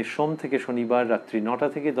 যেখানে সোম থেকে শনিবার রাত্রি 9টা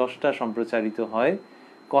থেকে 10টা সম্প্রচারিত হয়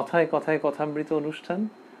কথায় কথায় কথামৃত অনুষ্ঠান,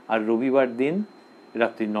 আর রবিবার দিন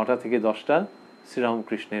রাত্রি 9টা থেকে 10টা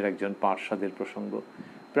শ্রীরামকৃষ্ণের একজন পার্ষদের প্রসঙ্গ।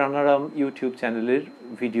 প্রাণারাম ইউটিউব চ্যানেলের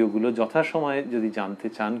ভিডিওগুলো যথাসময়ে যদি জানতে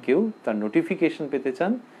চান, কেউ তার নোটিফিকেশন পেতে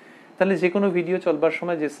চান, তাহলে যে কোনো ভিডিও চলবার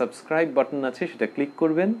সময় যে সাবস্ক্রাইব বাটন আছে সেটা ক্লিক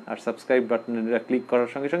করবেন। আর সাবস্ক্রাইব বাটনটা ক্লিক করার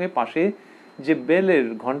সঙ্গে সঙ্গে পাশে যে বেলের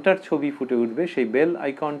ঘন্টার ছবি ফুটে উঠবে, সেই বেল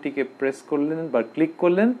আইকনটিকে প্রেস করলেন বা ক্লিক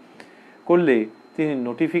করলে তিনি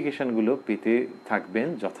নোটিফিকেশনগুলো পেতে থাকবেন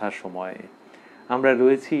যথাসময়ে। আমরা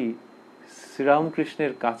রয়েছি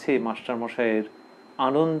শ্রীরামকৃষ্ণের কাছে মাস্টারমশাইয়ের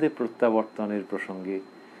আনন্দে প্রত্যাবর্তনের প্রসঙ্গে,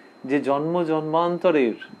 যে জন্ম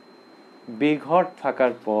জন্মান্তরের বেঘর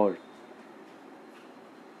থাকার পর,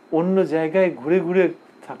 অন্য জায়গায় ঘুরে ঘুরে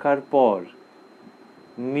থাকার পর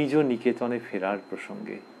নিজ নিকেতনে ফেরার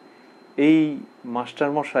প্রসঙ্গে। এই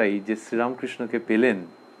মাস্টারমশাই যে শ্রীরামকৃষ্ণকে পেলেন,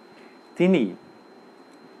 তিনি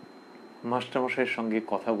মাস্টারমশাইয়ের সঙ্গে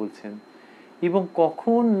কথা বলছেন, এবং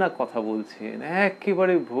কখন না কথা বলছেন,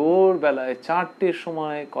 একেবারে ভোরবেলায় 4টের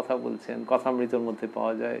সময় কথা বলছেন, কথামৃতর মধ্যে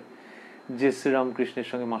পাওয়া যায়। যে শ্রীরামকৃষ্ণের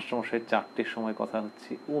সঙ্গে মাস্টারমশাইয়ের 4টের সময় কথা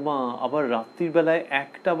হচ্ছে, ওমা আবার রাত্রির বেলায়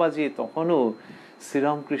 1টা বাজে তখনও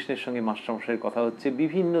শ্রীরামকৃষ্ণের সঙ্গে মাস্টারমশাইয়ের কথা হচ্ছে।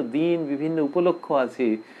 বিভিন্ন দিন বিভিন্ন উপলক্ষ আছে,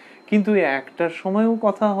 কিন্তু 1টার সময়ও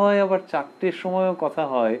কথা হয়, আবার 4টের সময়ও কথা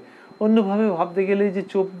হয়। অন্যভাবে ভাবতে গেলে যে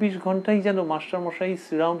 24 ঘন্টাই যেন মাস্টারমশাই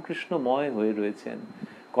শ্রীরামকৃষ্ণময় হয়ে রয়েছেন।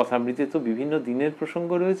 কথামৃতে তো বিভিন্ন দিনের প্রসঙ্গ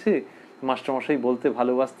রয়েছে। মাস্টারমশাই বলতে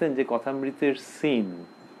ভালোবাসতেন যে কথামৃতের সিন।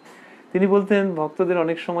 তিনি বলতেন ভক্তদের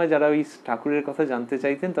অনেক সময় যারা ওই ঠাকুরের কথা জানতে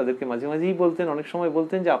চাইতেন তাদেরকে মাঝে মাঝেই বলতেন, অনেক সময়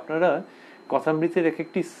বলতেন যে আপনারা কথামৃতের এক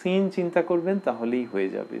একটি সিন চিন্তা করবেন তাহলেই হয়ে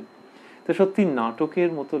যাবে। তো সত্যি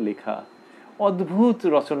নাটকের মতো লেখা, অদ্ভুত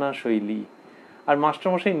রচনা শৈলী। আর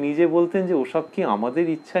মাস্টারমশাই নিজে বলতেন যে ওসব কি আমাদের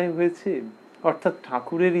ইচ্ছায় হয়েছে, অর্থাৎ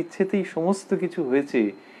ঠাকুরের ইচ্ছেতেই সমস্ত কিছু হয়েছে,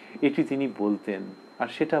 এটি তিনি বলতেন। আর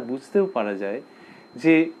সেটা বুঝতেও পারা যায়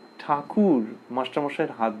যে ঠাকুর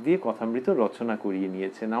মাস্টারমশাইয়ের হাত দিয়ে কথামৃত রচনা করিয়ে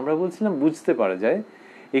নিয়েছেন। আমরা বলছিলাম বুঝতে পারা যায়,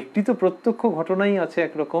 একটি তো প্রত্যক্ষ ঘটনাই আছে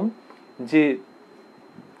একরকম, যে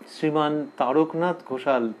শ্রীমান তারকনাথ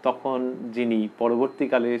ঘোষাল, তখন যিনি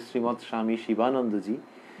পরবর্তীকালে শ্রীমৎ স্বামী শিবানন্দজি,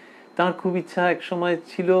 তার খুব ইচ্ছা এক সময়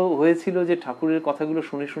হয়েছিল যে ঠাকুরের কথাগুলো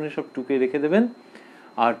শুনে শুনে সব টুকে রেখে দেবেন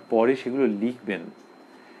আর পরে সেগুলো লিখবেন।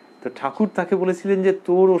 তো ঠাকুর তাকে বলেছিলেন যে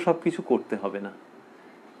তোর ও সব কিছু করতে হবে না।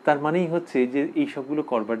 তার মানেই হচ্ছে যে এই সবগুলো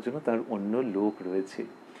করবার জন্য তার অন্য লোক রয়েছে,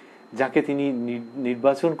 যাকে তিনি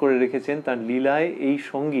নির্বাচন করে রেখেছেন তার লীলায় এই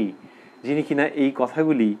সঙ্গী, যিনি কিনা এই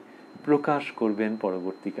কথাগুলি প্রকাশ করবেন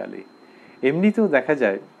পরবর্তীকালে। এমনিতেও দেখা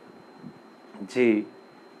যায় যে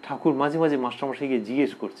ঠাকুর মাঝে মাঝে মাস্টারমশাইকে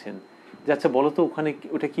জিজ্ঞেস করছেন যে আচ্ছা বলো তো ওখানে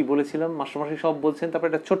ওটা কি বলেছিলাম। মাস্টারমশাই সব বলছেন, তারপর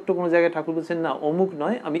একটা ছোট্ট কোনো জায়গায় ঠাকুর বলছেন না অমুক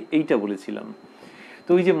নয়, আমি এইটা বলেছিলাম। তো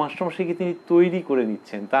ওই যে মাস্টারমশাইকে তিনি তৈরি করে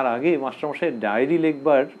নিচ্ছেন, তার আগে মাস্টারমশাইয়ের ডায়েরি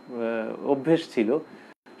লিখবার অভ্যেস ছিল।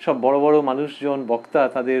 সব বড় বড় মানুষজন বক্তা,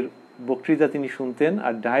 তাদের বক্তৃতা তিনি শুনতেন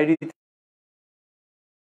আর ডায়েরি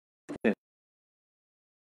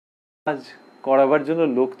কাজ করাবার জন্য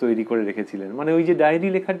লোক তৈরি করে রেখেছিলেন। মানে ওই যে ডায়েরি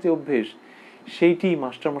লেখার যে অভ্যেস, সেইটি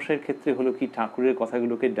মাস্টারমশাইয়ের ক্ষেত্রে হলো কি ঠাকুরের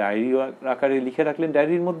কথাগুলোকে ডায়েরি আকারে লিখে রাখলেন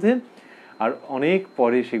ডায়েরির মধ্যে, আর অনেক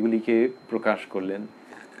পরে সেগুলিকে প্রকাশ করলেন।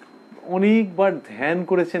 অনেকবার ধ্যান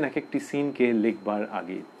করেছেন এক একটি সিনকে লিখবার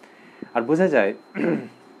আগে। আর বোঝা যায়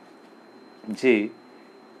যে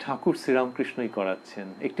ঠাকুর শ্রীরামকৃষ্ণই করাচ্ছেন।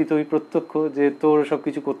 একটি তো ওই প্রত্যক্ষ যে তোর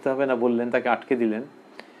সবকিছু করতে হবে না বললেন, তাকে আটকে দিলেন।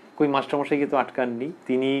 কই মাস্টারমশাইকে তো আটকাননি,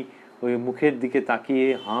 তিনি ওই মুখের দিকে তাকিয়ে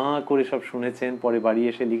হাঁ করে সব শুনেছেন, পরে বাড়ি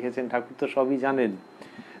এসে লিখেছেন, ঠাকুর তো সবই জানেন,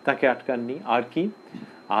 তাকে আটকাননি। আর কি,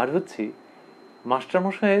 আর হচ্ছে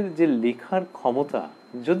মাস্টারমশাইয়ের যে লেখার ক্ষমতা,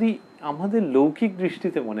 যদি আমাদের লৌকিক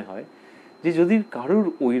দৃষ্টিতে মনে হয় যে যদি কারোর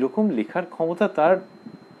ওই রকম লেখার ক্ষমতা তার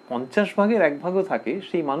 1/50 থাকে,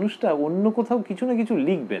 সেই মানুষটা অন্য কোথাও কিছু না কিছু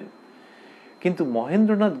লিখবেন। কিন্তু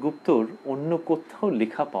মহেন্দ্রনাথ গুপ্তর অন্য কোথাও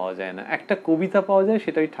লেখা পাওয়া যায় না। একটা কবিতা পাওয়া যায়,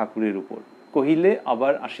 সেটাই ঠাকুরের উপর, কহিলে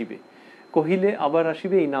আবার আসিবে, কহিলে আবার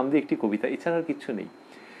আসিবে, এই নাম দিয়ে একটি কবিতা, এছাড়া আর কিছু নেই।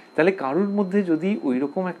 তাহলে কারুর মধ্যে যদি ওই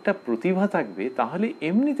রকম একটা প্রতিভা থাকবে, তাহলে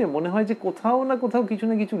এমনিতে মনে হয় যে কোথাও না কোথাও কিছু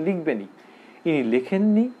না কিছু লিখবেনই। ইনি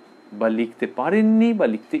লেখেননি, বা লিখতে পারেননি, বা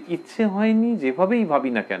লিখতে ইচ্ছে হয়নি, যেভাবেই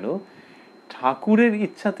ভাবি না কেন, ঠাকুরের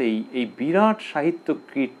ইচ্ছাতেই এই বিরাট সাহিত্য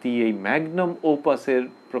কীর্তি, এই ম্যাগনাম ওপাসের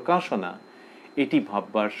প্রকাশনা, এটি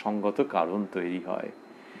ভাববার সঙ্গত কারণ তৈরি হয়।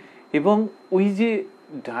 এবং ওই যে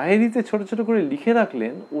ডায়েরিতে ছোট ছোট করে লিখে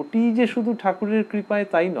রাখলেন, ওটি যে শুধু ঠাকুরের কৃপায়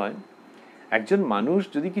তাই নয়। একজন মানুষ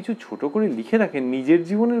যদি কিছু ছোট করে লিখে রাখেন, নিজের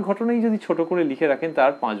জীবনের ঘটনাই যদি ছোট করে লিখে রাখেন,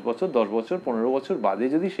 তার 5 বছর 10 বছর 15 বছর বাদে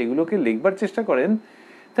যদি সেগুলোকে লিখবার চেষ্টা করেন,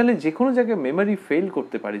 তাহলে যে কোনো জায়গায় মেমোরি ফেল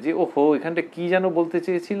করতে পারে, যে ওহো এখানটা কি যেন বলতে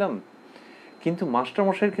চেয়েছিলাম। কিন্তু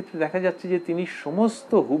মাস্টারমশাইয়ের ক্ষেত্রে দেখা যাচ্ছে যে তিনি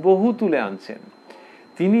সমস্ত হুবহু তুলে আনছেন।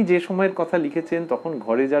 তিনি যে সময়ের কথা লিখেছেন, তখন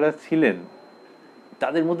ঘরে যারা ছিলেন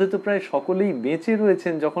তাদের মধ্যে তো প্রায় সকলেই বেঁচে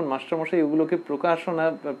রয়েছেন যখন মাস্টারমশাই ওগুলোকে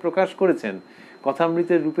প্রকাশ করেছেন,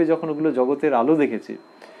 কথামৃতের রূপে যখন ওগুলো জগতের আলো দেখেছে।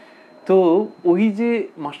 তো ওই যে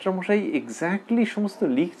মাস্টারমশাই এক্স্যাক্টলি সমস্ত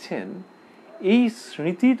লিখছেন, এই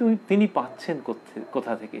স্মৃতি তিনি পাচ্ছেন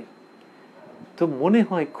কোথা থেকে। তো মনে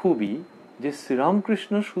হয় খুবই যে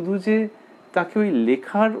শ্রীরামকৃষ্ণ শুধু যে তাকে ওই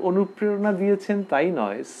লেখার অনুপ্রেরণা দিয়েছেন তাই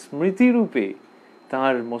নয়, স্মৃতিরূপে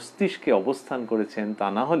তার মস্তিষ্কে অবস্থান করেছেন। তা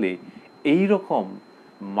না হলে এইরকম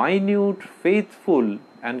minute, faithful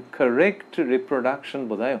and correct reproduction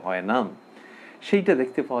বোধহয় হয় না। সেইটা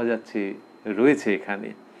দেখতে পাওয়া যাচ্ছে রয়েছে এখানে।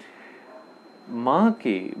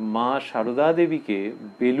 মা সারদা দেবীকে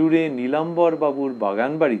বেলুড়ে নীলাম্বর বাবুর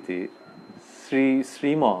বাগান বাড়িতে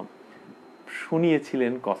শ্রীম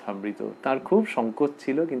শুনিয়েছিলেন কথামৃত। তার খুব সংকোচ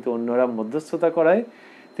ছিল, কিন্তু অন্যরা মধ্যস্থতা করায়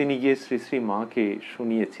তিনি গিয়ে শ্রী মাকে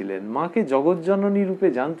শুনিয়েছিলেন। মাকে জগৎজননী রূপে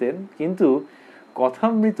জানতেন, কিন্তু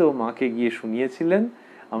কথামৃত মাকে গিয়ে শুনিয়েছিলেন।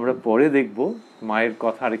 আমরা পরে দেখব, মায়ের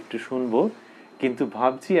কথা আরেকটু শুনবো। কিন্তু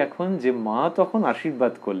ভাবছি এখন যে মা তখন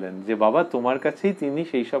আশীর্বাদ করলেন যে বাবা তোমার কাছেই তিনি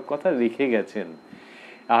সেই সব কথা রেখে গেছেন,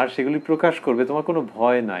 আর সেগুলি প্রকাশ করবে, তোমার কোনো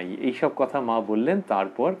ভয় নাই, এইসব কথা মা বললেন।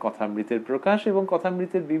 তারপর কথামৃতের প্রকাশ এবং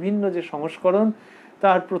কথামৃতের বিভিন্ন যে সংস্করণ,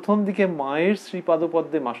 তার প্রথম দিকে মায়ের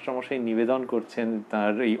শ্রীপাদপদ্মে মাস্টারমশাই নিবেদন করছেন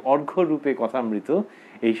তার এই অর্ঘ্য রূপে কথামৃত,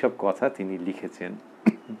 এইসব কথা তিনি লিখেছেন।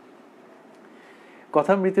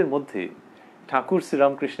 কথামৃতের মধ্যে ঠাকুর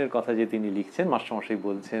শ্রীরামকৃষ্ণের কথা যে তিনি লিখছেন, মাস্টারমশাই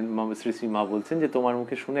বলছেন, শ্রী শ্রী মা বলছেন যে তোমার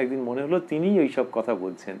মুখে শুনে একদিন মনে হলো তিনিই ওইসব কথা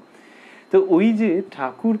বলছেন। তো ওই যে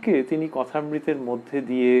ঠাকুরকে তিনি কথামৃতের মধ্যে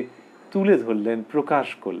দিয়ে তুলে ধরলেন,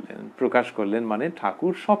 প্রকাশ করলেন মানে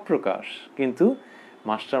ঠাকুর সব প্রকাশ, কিন্তু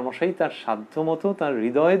মাস্টারমশাই তার সাধ্যমতো তার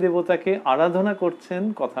হৃদয় দেবতাকে আরাধনা করছেন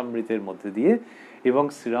কথামৃতের মধ্যে দিয়ে, এবং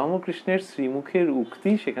শ্রীরামকৃষ্ণের শ্রীমুখের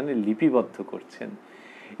উক্তি সেখানে লিপিবদ্ধ করছেন।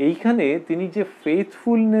 এইখানে তিনি যে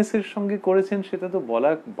ফেথফুলনেসের সঙ্গে করেছেন সেটা তো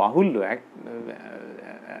বলা বাহুল্য,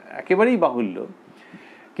 একেবারেই বাহুল্য।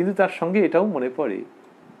 কিন্তু তার সঙ্গে এটাও মনে পড়ে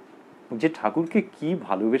যে ঠাকুরকে কি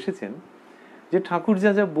ভালোবেসেছেন, যে ঠাকুর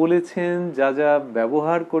যা যা বলেছেন, যা যা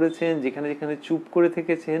ব্যবহার করেছেন, যেখানে যেখানে চুপ করে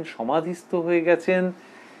থেকেছেন, সমাধিস্থ হয়ে গেছেন,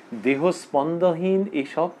 দেহ স্পন্দহীন,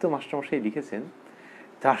 এইসব তো মাস্টারমশাই লিখেছেন।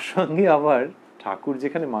 তার সঙ্গে আবার ঠাকুর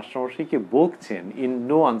যেখানে মাস্টারমশাইকে বকছেন ইন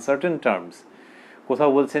নো আনসার্টেন টার্মস,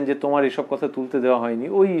 কোথাও বলছেন যে তোমার এসব কথা তুলতে দেওয়া হয়নি,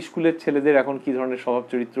 ওই স্কুলের ছেলেদের এখন কি ধরনের স্বভাব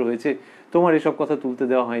চরিত্র হয়েছে, তোমার এসব কথা তুলতে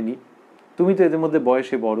দেওয়া হয়নি, তুমি তো এদের মধ্যে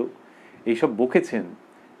বয়সে বড়, এইসব বকেছেন।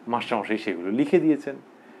 মাস্টারমশাই সেগুলো লিখে দিয়েছেন।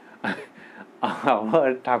 আবার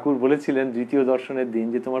ঠাকুর বলেছিলেন দ্বিতীয় দর্শনের দিন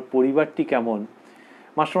যে তোমার পরিবারটি কেমন,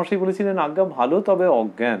 মাস্টারমশাই বলেছিলেন আজ্ঞা ভালো তবে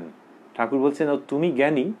অজ্ঞান। ঠাকুর বলছেন তুমি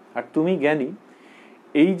জ্ঞানী, আর তুমি জ্ঞানী,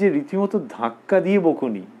 এই যে রীতিমতো ধাক্কা দিয়ে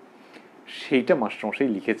বকুনি, সেইটা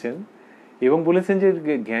মাস্টারমশাই লিখেছেন। এবং বলেছেন যে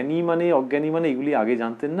জ্ঞানী মানে অজ্ঞানী মানে এগুলি আগে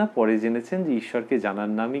জানতেন না, পরে জেনেছেন যে ঈশ্বরকে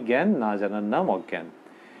জানার নামই জ্ঞান, না জানার নাম অজ্ঞান।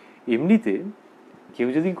 এমনিতে কেউ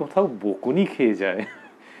যদি কোথাও বকুনি খেয়ে যায়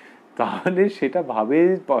তাহলে সেটা ভাবে,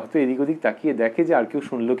 হয়তো এদিক ওদিক তাকিয়ে দেখে যে আর কেউ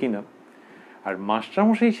শুনলো কিনা, আর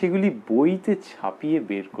মাস্টারমশাই সেগুলি বইতে ছাপিয়ে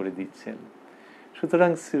বের করে দিচ্ছেন।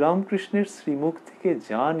 সুতরাং শ্রীরামকৃষ্ণের শ্রীমুখ থেকে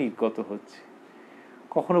যা নির্গত হচ্ছে,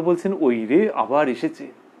 কখনো বলছেন ওই রে আবার এসেছে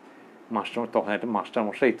তখন একটা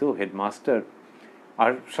মাস্টারমশাই তো হেডমাস্টার,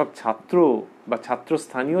 আর সব ছাত্র বা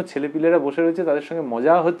ছাত্রস্থানীয় ছেলেপিলেরা বসে রয়েছে, তাদের সঙ্গে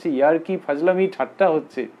মজা হচ্ছে, ইয়ার কি ফাজলামি ঠাট্টা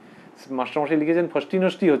হচ্ছে। মাস্টারমশাই লিখেছেন ফষ্টি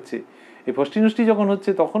নষ্টি হচ্ছে। এই ফষ্টি নষ্টি যখন হচ্ছে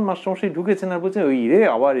তখন মাস্টারমশাই ঢুকেছেন আর বলছেন ওই রে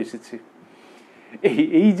আবার এসেছে।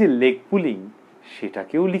 এই যে লেগ পুলিং,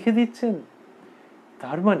 সেটাকেও লিখে দিচ্ছেন।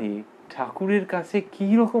 তার মানে ঠাকুরের কাছে কি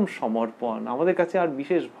রকম সমর্পণ, আমাদের কাছে আর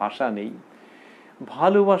বিশেষ ভাষা নেই।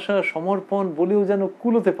 ভালোবাসা, সমর্পণ বলেও যেন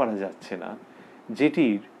কুলোতে পারা যাচ্ছে না,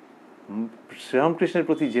 যেটির শ্রীরামকৃষ্ণের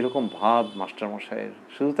প্রতি যেরকম ভাব মাস্টারমশাইয়ের।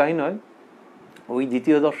 শুধু তাই নয়, ওই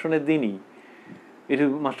দ্বিতীয় দর্শনের দিনই একটু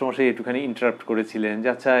মাস্টারমশাই একটুখানি ইন্টারাপ্ট করেছিলেন যে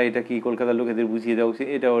আচ্ছা এটা কি কলকাতার লোকেদের বুঝিয়ে দেওয়া উচিত,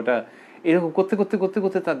 এটা ওটা, এরকম করতে করতে করতে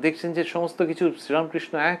করতে তার দেখছেন যে সমস্ত কিছু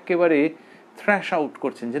শ্রীরামকৃষ্ণ একেবারে থ্র্যাশ আউট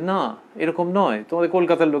করছেন যে না এরকম নয়, তোমাদের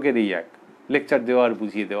কলকাতার লোকের এই এক লেকচার দেওয়া আর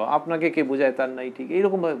বুঝিয়ে দেওয়া, আপনাকে কে বোঝায় তার নাই ঠিক,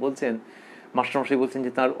 এইরকম ভাবে বলছেন। মাস্টারমশাই বলছেন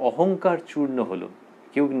যে তার অহংকার চূর্ণ হলো।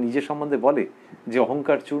 কেউ নিজের সম্বন্ধে বলে যে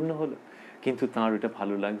অহংকার চূর্ণ হলো, কিন্তু তার ওটা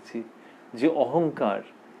ভালো লাগছে যে অহংকার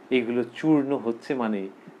এগুলো চূর্ণ হচ্ছে, মানে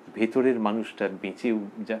ভেতরের মানুষটা বেঁচে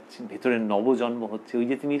যাচ্ছে, ভেতরের নবজন্ম হচ্ছে। ওই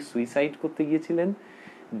যে তিনি সুইসাইড করতে গিয়েছিলেন,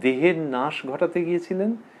 দেহের নাশ ঘটাতে গিয়েছিলেন,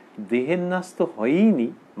 দেহের নাশ তো হয়ইনি,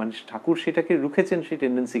 মানে ঠাকুর সেটাকে রুখেছেন সেই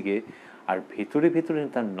টেন্ডেন্সিকে, আর ভেতরে ভেতরে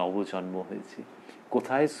তার নবজন্ম হয়েছে।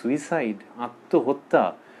 কোথায় সুইসাইড আত্মহত্যা,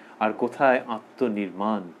 আর কোথায়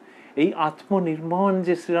আত্মনির্মাণ। এই আত্মনির্মাণ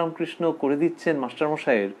যে শ্রীরামকৃষ্ণ করে দিচ্ছেন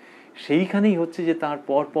মাস্টারমশাইয়ের, সেইখানেই হচ্ছে যে তার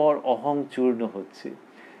পরপর অহং চূর্ণ হচ্ছে।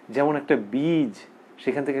 যেমন একটা বীজ,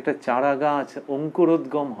 সেখান থেকে একটা চারা গাছ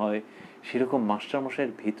অঙ্কুরোদ্গম হয়, সেরকম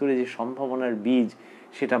মাস্টারমশাইয়ের ভেতরে যে সম্ভাবনার বীজ,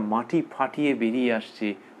 সেটা মাটি ফাটিয়ে বেরিয়ে আসছে,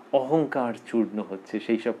 অহংকার চূর্ণ হচ্ছে।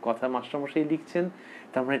 সেই সব কথা মাস্টারমশাই লিখছেন।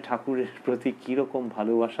 তার মানে ঠাকুরের প্রতি কীরকম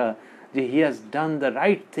ভালোবাসা, যে he has done the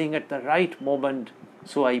right thing at the right moment,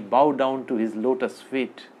 so I বাউ down to his lotus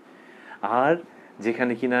fit. আর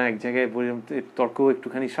যেখানে কিনা এক জায়গায় তর্ক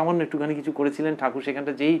একটুখানি সামান্য একটুখানি কিছু করেছিলেন, ঠাকুর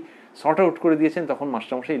সেখানটা যেই সর্ট আউট করে দিয়েছেন, তখন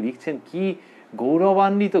মাস্টারমশাই লিখছেন কি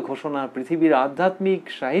গৌরবান্বিত ঘোষণা, পৃথিবীর আধ্যাত্মিক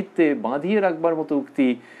সাহিত্যে বাঁধিয়ে রাখবার মতো উক্তি,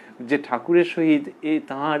 যে ঠাকুরের সহিত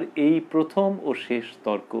তাঁর এই প্রথম ও শেষ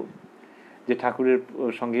তর্ক, যে ঠাকুরের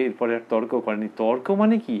সঙ্গে এরপরে আর তর্ক করেনি। তর্ক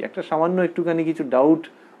মানে কি, একটা সামান্য একটুখানি কিছু ডাউট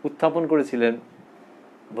উত্থাপন করেছিলেন,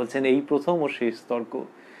 বলছেন এই প্রথম ও শেষ তর্ক,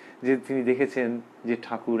 যে তিনি দেখেছেন যে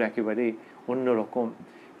ঠাকুর একেবারে অন্যরকম।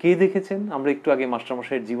 কে দেখেছেন? আমরা একটু আগে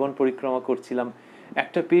মাস্টারমশাইয়ের জীবন পরিক্রমা করছিলাম,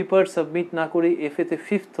 একটা পেপার সাবমিট না করে এফএতে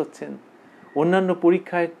 5th হচ্ছেন, অন্যান্য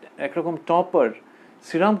পরীক্ষায় একরকম টপার,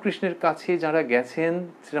 শ্রীরামকৃষ্ণের কাছে যারা গেছেন,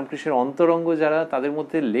 শ্রীরামকৃষ্ণের অন্তরঙ্গ যারা, তাদের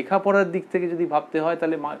মধ্যে লেখাপড়ার দিক থেকে যদি ভাবতে হয়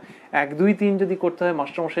তাহলে 1, 2, 3 যদি করতে হয়,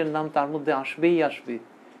 মাস্টারমশাইয়ের নাম তার মধ্যে আসবেই আসবে,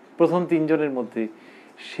 প্রথম 3 জনের মধ্যে।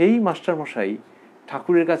 সেই মাস্টারমশাই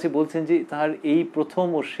ঠাকুরের কাছে বলছেন যে তার এই প্রথম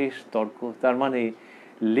ও শেষ তর্ক, তার মানে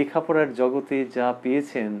লেখাপড়ার জগতে যা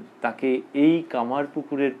পেয়েছেন তাকে এই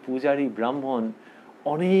কামারপুকুরের পূজারী ব্রাহ্মণ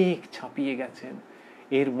অনেক ছাপিয়ে গেছেন।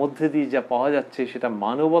 এর মধ্যে দিয়ে যা পাওয়া যাচ্ছে সেটা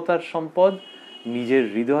মানবতার সম্পদ, নিজের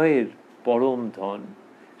হৃদয়ের পরম ধন,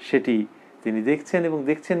 সেটি তিনি দেখছেন, এবং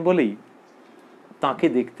দেখছেন বলেই তাকে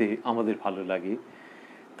দেখতে আমাদের ভালো লাগে।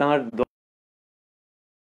 তাঁর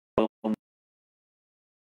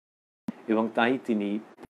এবং তাই তিনি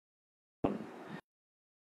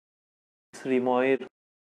শ্রীময়ের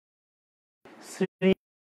শ্রী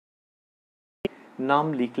নাম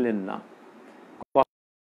লিখলেন না,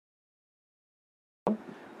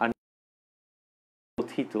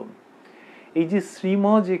 কথিত। এই যে শ্রীম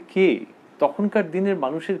যে কে, তখনকার দিনের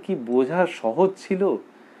মানুষের কি বোঝা সহজ ছিল?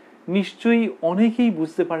 নিশ্চয়ই অনেকেই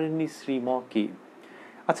বুঝতে পারেননি শ্রীম কে।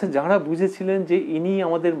 আচ্ছা, যারা বুঝেছিলেন যে ইনি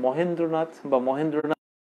আমাদের মহেন্দ্রনাথ বা মহেন্দ্রনাথ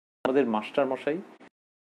আমাদের মাস্টার মশাই,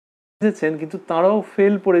 বুঝেছেন, কিন্তু তারাও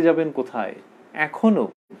ফেল পড়ে যাবেন কোথায়, এখনো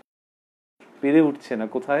পেরে উঠছে না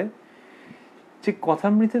কোথায়, যে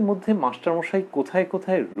কথামৃতের মধ্যে মাস্টার মশাই কোথায়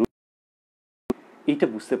কোথায় এইটা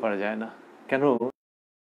বুঝতে পারা যায় না। কেন?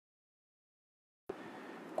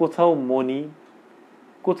 কোথাও মণি,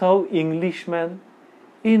 কোথাও ইংলিশম্যান,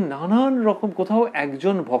 এই নানান রকম, কোথাও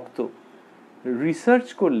একজন ভক্ত। রিসার্চ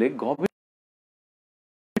করলে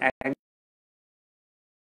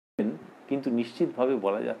কিন্তু নিশ্চিতভাবে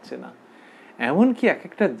বলা যাচ্ছে না। এমনকি এক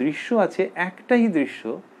একটা দৃশ্য আছে, একটাই দৃশ্য,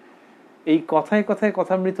 এই কথায় কথায়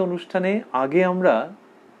কথামৃত অনুষ্ঠানে আগে আমরা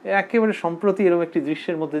একেবারে সম্প্রতি এরকম একটি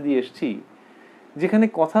দৃশ্যের মধ্যে দিয়ে এসছি, যেখানে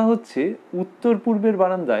কথা হচ্ছে উত্তর পূর্বের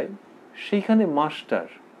বারান্দায়, সেইখানে মাস্টার,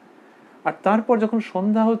 আর তারপর যখন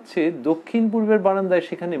সন্ধ্যা হচ্ছে দক্ষিণ পূর্বের বারান্দায়,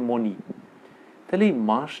 সেখানে মণি। তাহলে এই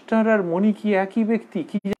মাস্টার আর মণি কি একই ব্যক্তি?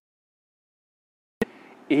 কি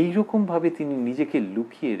এইরকম ভাবে তিনি নিজেকে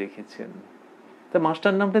লুকিয়ে রেখেছেন। তা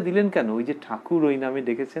মাস্টার নামটা দিলেন কেন? ওই যে ঠাকুর ওই নামে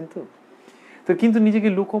ডেকেছেন তো। তো কিন্তু নিজেকে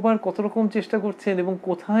লুকোবার কত রকম চেষ্টা করছেন, এবং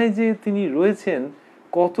কোথায় যে তিনি রয়েছেন,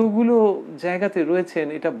 কতগুলো জায়গাতে রয়েছেন,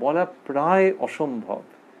 এটা বলা প্রায় অসম্ভব।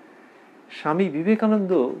 স্বামী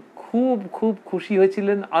বিবেকানন্দ খুব খুব খুশি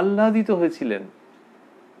হয়েছিলেন, আহ্লাদিত হয়েছিলেন।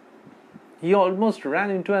 He almost ran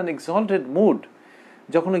into an exalted mood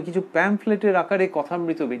যখন কিছু প্যাম্পলেটের আকারে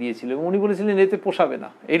কথামৃত বেরিয়েছিল, এবং উনি বলেছিলেন এতে পোষাবে না,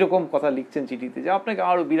 এইরকম কথা লিখছেন চিঠিতে, যে আপনাকে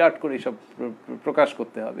আরো বিরাট করে সব প্রকাশ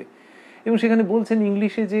করতে হবে। এবং সেখানে বলছেন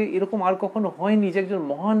ইংলিশে যে এরকম আর কখনো হয়নি যে একজন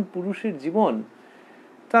মহান পুরুষের জীবন,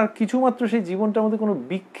 তার কিছুমাত্র সেই জীবনটার মধ্যে কোনো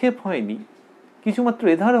বিক্ষেপ হয়নি, কিছুমাত্র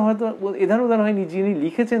এধার ওধার হয়নি, যিনি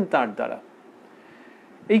লিখেছেন তার দ্বারা।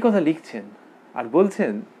 এই কথা লিখছেন আর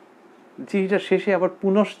বলছেন, চিঠিটা শেষে আবার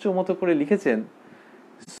পুনশ্চ মতো করে লিখেছেন,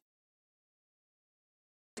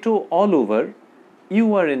 all over you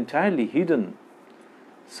are entirely hidden.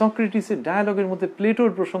 সক্রেটিসের ডায়ালগের মধ্যে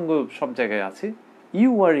প্লেটোর প্রসঙ্গ সব জায়গায় আছে,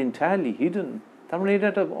 you are entirely hidden। তার মানে এটা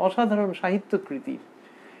একটা অসাধারণ সাহিত্যকৃতি।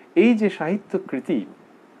 এই যে সাহিত্যকৃতি,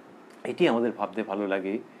 এটি আমাদের ভাবতে ভালো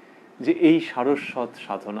লাগে যে এই সারস্বত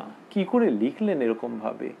সাধনা কি করে লিখলেন এরকম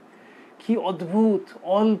ভাবে, কি অদ্ভুত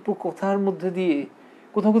অল্প কথার মধ্যে দিয়ে।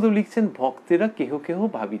 কোথাও কোথাও লিখছেন ভক্তেরা কেহ কেহ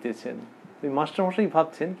ভাবিতেছেন, মাস্টারমশাই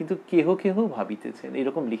ভাবছেন কিন্তু কেহ কেহ ভাবিতেছেন,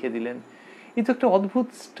 এরকম লিখে দিলেন। এই তো একটা অদ্ভুত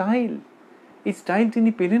স্টাইল। এই স্টাইল তিনি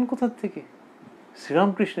পেলেন কোথার থেকে?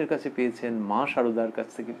 শ্রীরামকৃষ্ণের কাছে পেয়েছেন, মা শারদার কাছ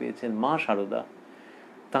থেকে পেয়েছেন। মা শারদা,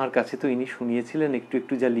 তার কাছে তো ইনি শুনিয়েছিলেন একটু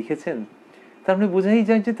একটু যা লিখেছেন, তার মানে বোঝাই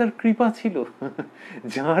যায় যে তার কৃপা ছিল।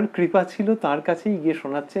 যার কৃপা ছিল তার কাছেই গিয়ে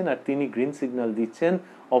শোনাচ্ছেন, আর তিনি গ্রিন সিগন্যাল দিচ্ছেন,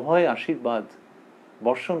 অভয় আশীর্বাদ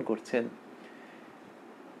বর্ষণ করছেন।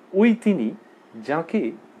 ওই তিনি যাকে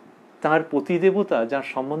তার পতিদেবতা, যার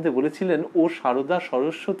সম্বন্ধে বলেছিলেন ও শারদা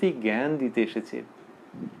সরস্বতী জ্ঞান দিতে এসেছে।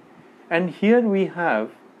 And here we have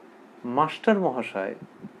Master Mahashaya,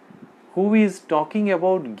 who is talking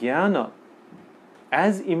about Jnana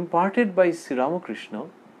as imparted by Sri Ramakrishna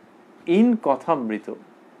in Kathamrita.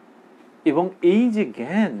 এবং এই যে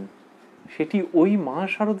জ্ঞান, সেটি ওই মা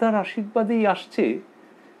শারদার আশীর্বাদেই আসছে,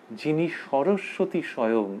 যিনি সরস্বতী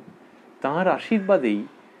স্বয়ং। তাঁর আশীর্বাদেই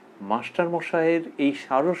মাস্টার মশায়ের এই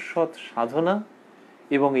সারস্বত সাধনা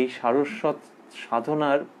এবং এই সারস্বত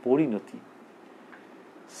সাধনার পরিণতি।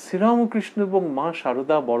 শ্রীরামকৃষ্ণ এবং মা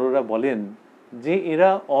শারদা বড়রা বলেন যে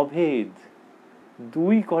এরা অভেদ,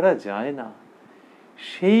 দুই করা যায় না।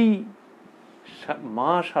 সেই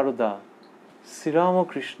মা শারদা,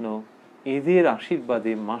 শ্রীরামকৃষ্ণ, এদের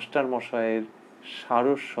আশীর্বাদে মাস্টার মশায়ের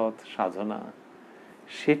সারস্বত সাধনা,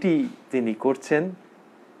 সেটি তিনি করছেন।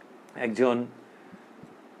 একজন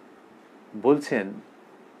বলছেন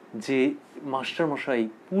যে মাস্টারমশাই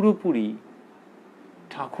পুরোপুরি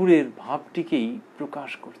ঠাকুরের ভাবটিকেই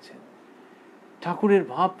প্রকাশ করছেন, ঠাকুরের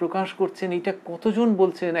ভাব প্রকাশ করছেন। এটা কতজন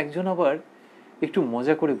বলছেন? একজন আবার একটু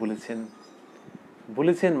মজা করে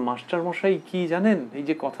বলেছেন মাস্টারমশাই কি জানেন, এই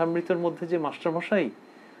যে কথামৃতের মধ্যে যে মাস্টারমশাই,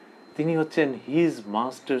 তিনি হচ্ছেন হিজ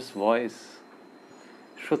মাস্টার্স ভয়েস।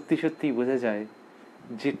 সত্যি সত্যি বোঝা যায়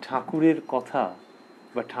যে ঠাকুরের কথা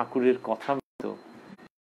বা ঠাকুরের কথামৃত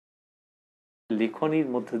লেখনীর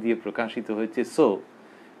মধ্য দিয়ে প্রকাশিত হয়েছে। সো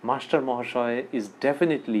মাস্টার মহাশয় is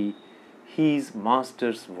definitely his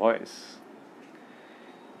masters voice.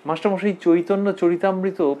 মাস্টারমশাই চৈতন্য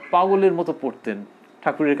চরিতামৃত পাগলের মতো পড়তেন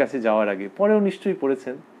ঠাকুরের কাছে যাওয়ার আগে, পরেও নিশ্চয়ই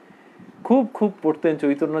পড়েছেন। খুব খুব পড়তেন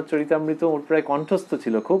চৈতন্য চরিতামৃত, ওর প্রায় কণ্ঠস্থ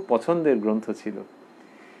ছিল, খুব পছন্দের গ্রন্থ ছিল।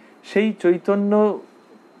 সেই চৈতন্য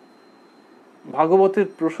ভাগবতের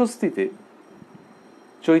প্রশস্তিতে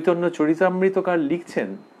চৈতন্য চরিতামৃতকার লিখছেন,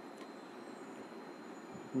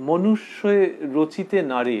 মনুষ্যে রচিতে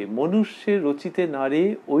নারে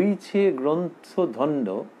ওইছে গ্রন্থ ধন্য,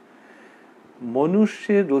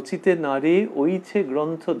 মনুষ্যে রচিতে নারে ওইছে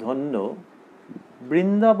গ্রন্থ ধন্য,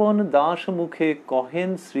 বৃন্দাবন দাস মুখে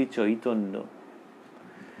কহেন শ্রী চৈতন্য।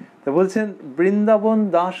 তা বলছেন বৃন্দাবন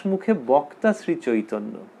দাস মুখে বক্তা শ্রী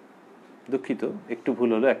চৈতন্য। দুঃখিত, একটু ভুল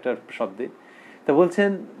হলো একটা শব্দে। তা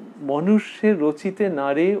বলছেন মনুষ্যে রচিতে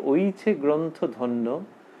নারে ওইছে গ্রন্থ ধন্য,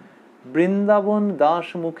 বৃন্দাবন দাস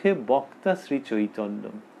মুখে বক্তা শ্রী চৈতন্য।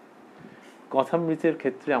 কথামৃতের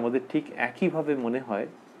ক্ষেত্রে আমাদের ঠিক একইভাবে মনে হয়,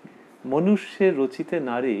 মনুষ্যের রচিতে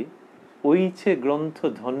নারে ওইছে গ্রন্থ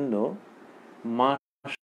ধন্য, মা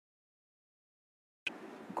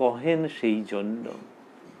কহেন সেই জন্য।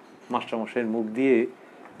 মাস্টারমশাইয়ের মুখ দিয়ে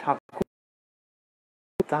ঠাকুর,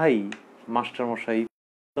 তাই মাস্টারমশাই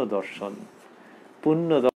পুণ্য দর্শন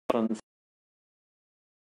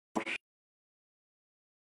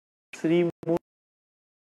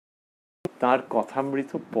তার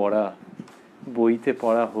কথামৃত পড়া, বইতে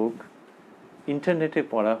পড়া হোক, ইন্টারনেটে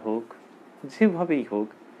পড়া হোক, যেভাবেই হোক,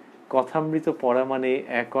 কথামৃত পড়া মানে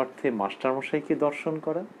এক অর্থে মাস্টারমশাইকে দর্শন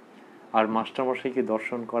করা, আর মাস্টারমশাইকে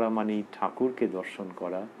দর্শন করা মানে ঠাকুরকে দর্শন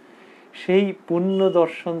করা। সেই পুণ্য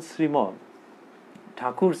দর্শন শ্রীমৎ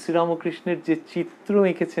ঠাকুর শ্রীরামকৃষ্ণের যে চিত্র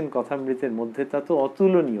এঁকেছেন কথামৃতের মধ্যে, তা তো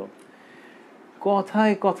অতুলনীয়।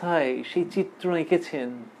 কথায় কথায় সেই চিত্র এঁকেছেন।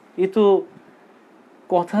 এ তো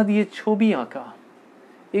কথা দিয়ে ছবি আঁকা,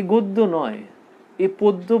 এ গদ্য নয়, এ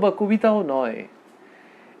পদ্য বা কবিতাও নয়,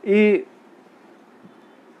 এ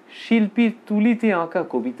শিল্পীর তুলিতে আঁকা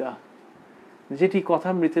কবিতা, যেটি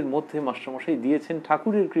কথামৃতের মধ্যে মাস্টারমশাই দিয়েছেন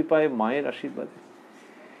ঠাকুরের কৃপায়, মায়ের আশীর্বাদে।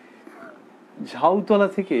 ঝাউতলা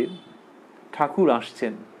থেকে ঠাকুর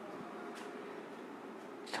আসছেন,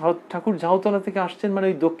 ঠাকুর ঝাউতলা থেকে আসছেন মানে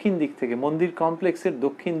ওই দক্ষিণ দিক থেকে, মন্দির কমপ্লেক্সের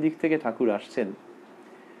দক্ষিণ দিক থেকে ঠাকুর আসছেন।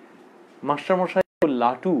 মাস্টারমশাই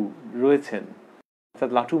লাটু রয়েছেন,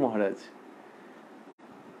 অর্থাৎ লাটু মহারাজ,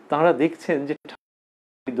 তাঁরা দেখছেন যে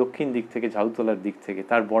দক্ষিণ দিক থেকে, ঝাউতলার দিক থেকে।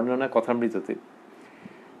 তার বর্ণনা কথামৃততে,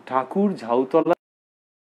 ঠাকুর ঝাউতলা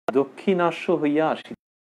দক্ষিণাস্য হইয়া আসি,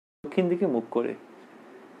 দক্ষিণ দিকে মুখ করে,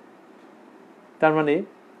 তার মানে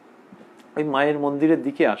ওই মায়ের মন্দিরের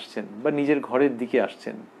দিকে আসছেন বা নিজের ঘরের দিকে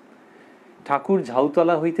আসছেন। ঠাকুর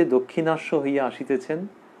ঝাউতলা হইতে দক্ষিণাস্য হইয়া আসিতেছেন,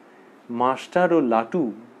 মাস্টার ও লাটু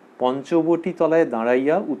পঞ্চবটী তলায়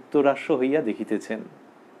দাঁড়াইয়া উত্তরাস্য হইয়া দেখিতেছেন।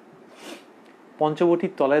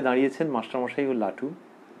 পঞ্চবটির তলায় দাঁড়িয়েছেন মাস্টারমশাই ও লাটু।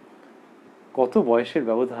 কত বয়সের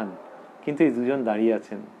ব্যবধান, কিন্তু এই দুজন দাঁড়িয়ে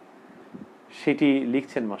আছেন, সেটি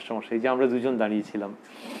লিখছেন মাস্টারমশাই, যে আমরা দুজন দাঁড়িয়েছিলাম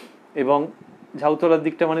এবং ঝাউতলার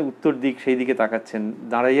দিকটা মানে উত্তর দিক, সেই দিকে তাকাচ্ছেন,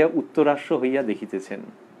 দাঁড়াইয়া উত্তরাস্য হইয়া দেখিতেছেন।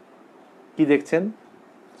 কি দেখছেন?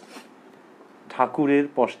 ঠাকুরের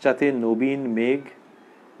পশ্চাতে নবীন মেঘ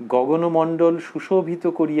গগনমণ্ডল সুশোভিত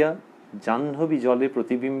করিয়া জাহ্নবী জলে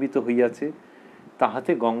প্রতিবিম্বিত হইয়াছে,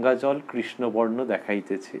 তাহাতে গঙ্গা জল কৃষ্ণবর্ণ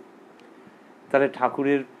দেখাইতেছে। তাহলে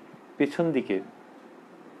ঠাকুরের পেছন দিকে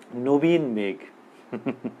নবীন মেঘ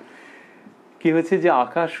কি হয়েছে, যে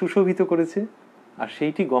আকাশ সুশোভিত করেছে, আর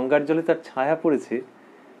সেইটি গঙ্গার জলে তার ছায়া পড়েছে,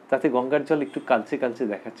 তাতে গঙ্গার জল একটু কালচে কালচে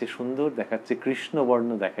দেখাচ্ছে, সুন্দর দেখাচ্ছে, কৃষ্ণবর্ণ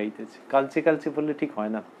দেখাইতেছে। কালচে কালচে বললে ঠিক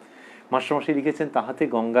হয় না, মাস্টারমশাই লিখেছেন তাহাতে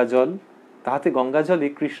গঙ্গা জলে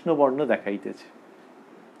কৃষ্ণবর্ণ দেখাইতেছে।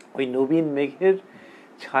 ওই নবীন মেঘের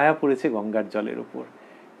ছায়া পড়েছে গঙ্গার জলের উপর।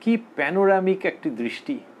 কি প্যানোরামিক একটি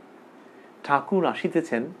দৃষ্টি! ঠাকুর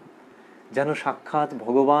আসিতেছেন যেন সাক্ষাৎ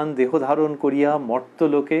ভগবান দেহ ধারণ করিয়া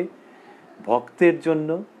মর্তলোকে ভক্তের জন্য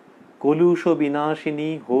কলুষ বিনাশিনী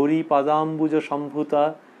হরি পাদাম্বুজ সম্ভূতা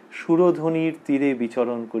সুরধ্বনির তীরে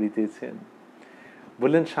বিচরণ করিতেছেন।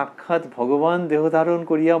 বললেন সাক্ষাৎ ভগবান দেহ ধারণ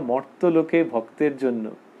করিয়া মর্তলোকে ভক্তের জন্য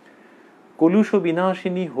কলুষ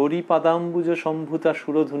বিনাশিনী হরি পাদাম্বুজ সম্ভূতা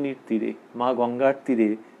সুরধুনির তীরে, মা গঙ্গার তীরে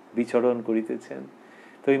বিচরণ করিতেছেন।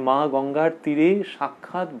 তো ওই মা গঙ্গার তীরে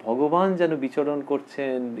সাক্ষাৎ ভগবান যেন বিচরণ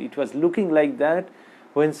করছেন। ইট was looking like that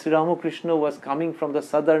when Sri Ramakrishna was coming from the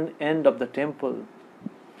southern end of the temple.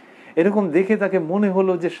 এরকম দেখে তাকে মনে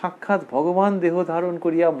হলো যে সাক্ষাৎ ভগবান দেহ ধারণ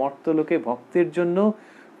করিয়া মর্তলোকে ভক্তের জন্য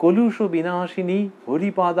কলুষ বিনাশিনী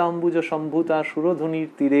হরিপাদাম্বুজ সম্ভূতা সুরধুনির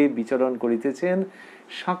তীরে বিচরণ করিতেছেন,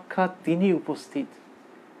 সাক্ষাৎ তিনি উপস্থিত।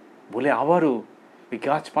 বলে আবারও ওই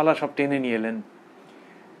গাছপালা সব টেনে নিয়ে এলেন,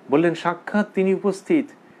 বললেন সাক্ষাৎ তিনি উপস্থিত।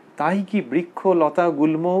 তাই কি বৃক্ষ লতা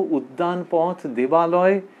গুল্ম উদ্যান পথ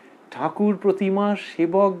দেবালয় ঠাকুর প্রতিমা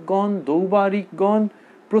সেবকগণ দৌবারিকগণ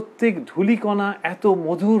প্রত্যেক ধূলিকণা এত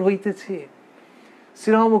মধুর হইতেছে।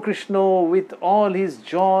 Sri Ramakrishna with all his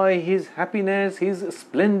joy, his happiness, his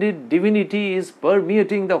splendid divinity is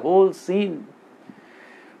permeating the whole scene.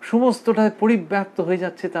 সমস্তটায় পরিব্যাপ্ত হয়ে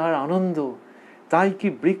যাচ্ছে তার আনন্দ। তাই কি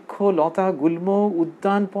বৃক্ষ লতা গুল্ম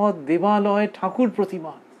উদ্যান পথ দেবালয় ঠাকুর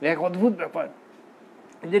প্রতিমা, এক অদ্ভুত ব্যাপার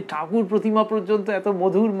যে ঠাকুর প্রতিমা পর্যন্ত এত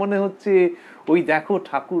মধুর মনে হচ্ছে। ওই দেখো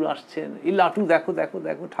ঠাকুর আসছেন, এই লাটু দেখো দেখো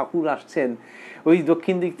দেখো ঠাকুর আসছেন, ওই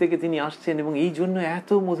দক্ষিণ দিক থেকে তিনি আসছেন এবং এই জন্য এত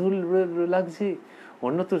মধুর লাগছে।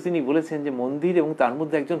 অন্যত্র তিনি বলেছেন যে মন্দির এবং তার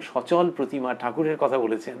মধ্যে একজন সচল প্রতিমা ঠাকুরের কথা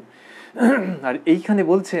বলেছেন। আর এইখানে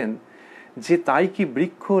বলছেন যে তাই কি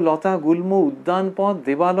বৃক্ষ লতা গুল্ম উদ্যান পথ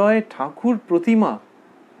দেবালয় ঠাকুর প্রতিমা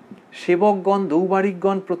সেবকগণ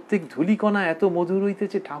দৌবারিকগণ প্রত্যেক ধূলিকণা এত মধুর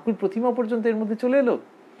হইতেছে। ঠাকুর প্রতিমা পর্যন্ত এর মধ্যে চলে এলো।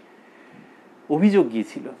 অভিযোগ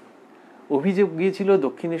গিয়েছিল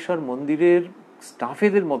দক্ষিণেশ্বর মন্দিরের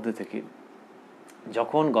স্টাফেদের মধ্যে থেকে।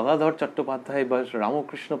 যখন গদাধর চট্টোপাধ্যায় বা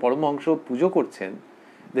রামকৃষ্ণ পরমহংস পুজো করছেন,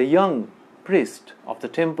 the young priest of the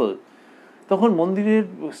temple, তখন মন্দিরের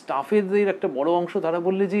স্টাফেদের একটা বড় অংশ তারা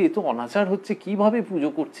বললে যে এ তো অনাচার হচ্ছে, কিভাবে পুজো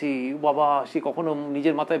করছে বাবা, সে কখনো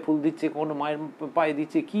নিজের মাথায় ফুল দিচ্ছে, কখনো মায়ের পায়ে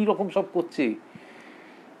দিচ্ছে, কি রকম সব করছে।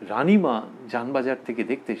 রানীমা জানবাজার থেকে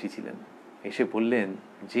দেখতে এসেছিলেন, এসে বললেন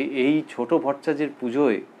যে এই ছোট ভট্টাচার্যের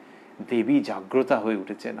পুজোয় দেবী জাগ্রতা হয়ে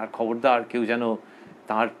উঠেছেন, আর খবরদার কেউ যেন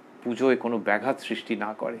তার পুজোয় কোনো ব্যাঘাত সৃষ্টি না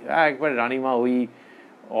করে। একবার রানীমা ওই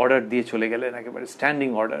অর্ডার দিয়ে চলে গেলেন, একেবারে স্ট্যান্ডিং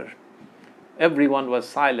অর্ডার। এভরিওয়ান ওয়াজ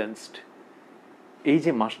সাইলেন্সড। এই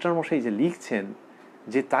যে মাস্টারমশাই যে লিখছেন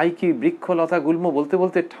যে তাই কি বৃক্ষলতা গুল্ম বলতে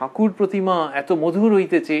বলতে ঠাকুর প্রতিমা এত মধুর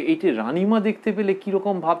হইতেছে, এইটি রানীমা দেখতে পেলে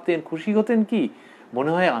কিরকম ভাবতেন, খুশি হতেন, কি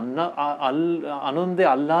মনে হয় আনন্দে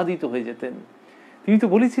আহ্লাদিত হয়ে যেতেন। তিনি তো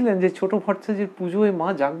বলেছিলেন যে ছোট ভট্টাচার্যের পুজোয় মা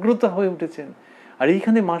জাগ্রত হয়ে উঠেছেন। আর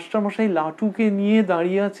এইখানে মাস্টারমশাই লাটুকে নিয়ে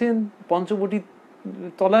দাঁড়িয়ে আছেন পঞ্চবটির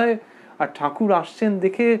তলায়, আর ঠাকুর আসছেন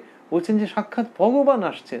দেখে বলছেন যে সাক্ষাৎ ভগবান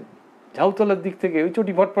আসছেন। ঝাউতলার দিক থেকে ওই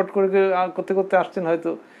চটি ফটফট করে করতে করতে আসছেন, হয়তো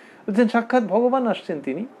বলছেন সাক্ষাৎ ভগবান আসছেন।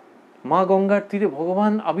 তিনি মা গঙ্গার তীরে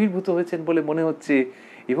ভগবান আবির্ভূত হয়েছেন বলে মনে হচ্ছে,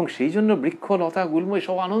 এবং সেই জন্য বৃক্ষ লতা গুল্ম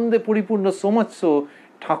সব আনন্দে পরিপূর্ণ, সোমাচ্ছ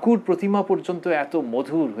ঠাকুর প্রতিমা পর্যন্ত এত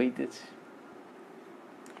মধুর হইতেছে।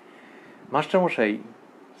 মাস্টারমশাই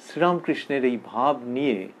শ্রীরামকৃষ্ণের এই ভাব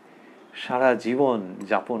নিয়ে সারা জীবন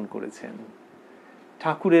যাপন করেছেন।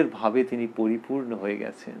 ঠাকুরের ভাবে তিনি পরিপূর্ণ হয়ে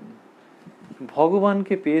গেছেন।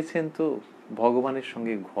 ভগবানকে পেয়েছেন তো ভগবানের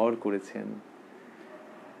সঙ্গে ঘর করেছেন,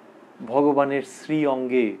 ভগবানের শ্রী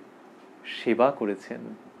অঙ্গে সেবা করেছেন,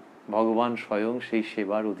 ভগবান স্বয়ং সেই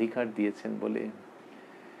সেবার অধিকার দিয়েছেন বলে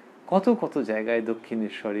কত কত জায়গায়,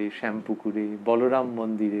 দক্ষিণেশ্বরে, শ্যামপুকুরে, বলরাম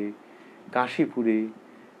মন্দিরে, কাশীপুরে,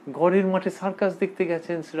 গড়ের মাঠে সার্কাস দেখতে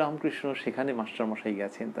গেছেন শ্রীরামকৃষ্ণ, সেখানে মাস্টারমশাই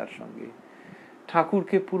গেছেন তার সঙ্গে।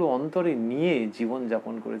 ঠাকুরকে পুরো অন্তরে নিয়ে জীবন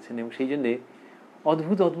যাপন করেছেন, এবং সেই জন্যে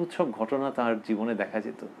অদ্ভুত অদ্ভুত সব ঘটনা তার জীবনে দেখা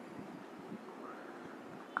যেত।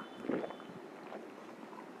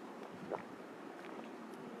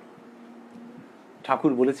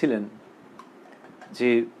 ঠাকুর বলেছিলেন যে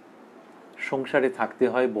সংসারে থাকতে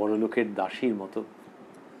হয় বড় লোকের দাসীর মতো।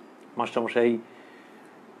 মাস্টারমশাই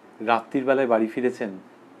রাত্রির বেলায় বাড়ি ফিরেছেন,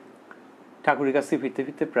 ঠাকুরের কাছে ফিরতে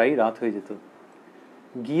ফিরতে প্রায় রাত হয়ে যেত।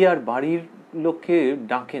 গিয়ে আর বাড়ির লোককে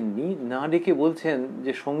ডাকেননি, না ডেকে বলছেন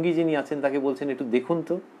যে সঙ্গী যিনি আছেন তাকে বলছেন একটু দেখুন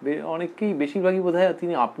তো, অনেককেই বেশিরভাগই বোধ হয়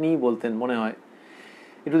তিনি আপনিই বলতেন মনে হয়,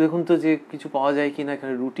 একটু দেখুন তো যে কিছু পাওয়া যায় কিনা,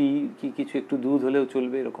 এখানে রুটি কি কিছু একটু দুধ হলেও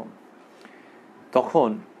চলবে এরকম। তখন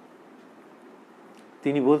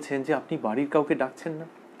তিনি বলছেন যে আপনি বাড়ির কাউকে ডাকছেন না?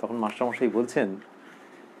 তখন মাস্টারমশাই বলছেন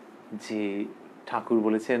যে ঠাকুর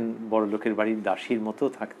বলেছেন বড় লোকের বাড়ির দাসীর মতো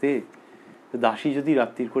থাকতে, দাসী যদি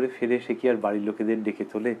রাত্রির করে ফেরে সে কি আর বাড়ির লোকেদের ডেকে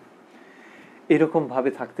তোলে? এরকম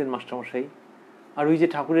ভাবে থাকতেন মাস্টারমশাই। আর ওই যে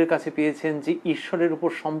ঠাকুরের কাছে পেয়েছেন যে ঈশ্বরের উপর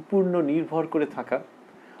সম্পূর্ণ নির্ভর করে থাকা,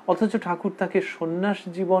 অথচ ঠাকুর তাকে সন্ন্যাস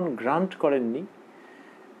জীবন গ্রান্ট করেননি,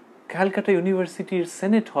 ক্যালকাটা ইউনিভার্সিটির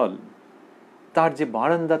সেনেট হল, তার যে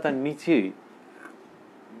বারান্দা, তার নিচে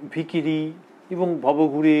ভিখিরি এবং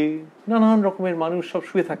ভবঘুরে নানান রকমের মানুষ সব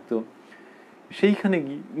শুয়ে থাকতো। সেইখানে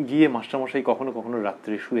গিয়ে মাস্টারমশাই কখনো কখনো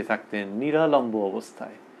রাত্রে শুয়ে থাকতেন নিরালম্ব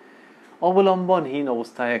অবস্থায়, অবলম্বনহীন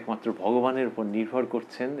অবস্থায়, একমাত্র ভগবানের উপর নির্ভর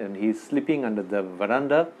করছেন। and he is sleeping under the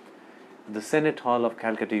veranda the Senate Hall of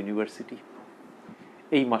Calcutta University.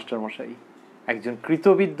 এই মাস্টারমশাই একজন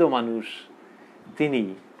কৃতবিদ্য মানুষ, তিনি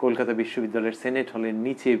কলকাতা বিশ্ববিদ্যালয়ের সেনেট হলের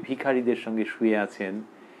নিচে ভিখারিদের সঙ্গে শুয়ে আছেন।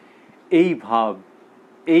 এই ভাব,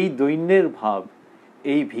 এই দৈন্যের ভাব,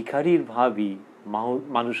 এই ভিখারির ভাবই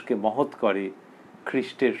মানুষকে মহৎ করে,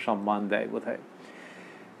 খ্রিস্টের সম্মান দেয় বোধহয়।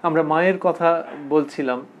 আমরা মায়ের কথা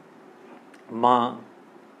বলছিলাম। মা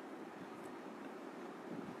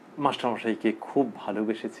মাস্টারমশাইকে খুব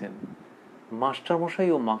ভালোবেসেছেন। মাস্টারমশাই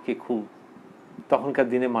ও মাকে খুব, তখনকার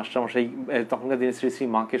দিনে শ্রী শ্রী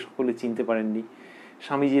মাকে সকলে চিনতে পারেননি।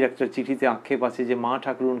 স্বামীজির একটা চিঠিতে আক্ষেপ আছে যে মা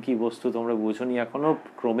ঠাকুরুন কি বস্তু তোমরা বোঝনি, এখনো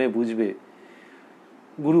ক্রমে বুঝবে।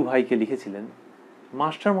 গুরু ভাইকে লিখেছিলেন,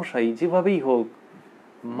 মাস্টারমশাই যেভাবেই হোক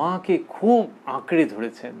মাকে খুব আঁকড়ে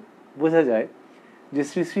ধরেছেন। বোঝা যায় যে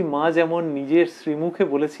শ্রী শ্রী মা যেমন নিজের শ্রীমুখে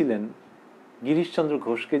বলেছিলেন গিরিশচন্দ্র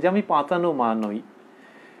ঘোষকে যে আমি পাতানো মা নই,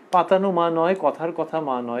 পাতানো মা নয়, কথার কথা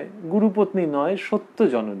মা নয়, গুরুপত্নী নয়, সত্য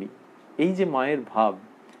জননী। এই যে মায়ের ভাব,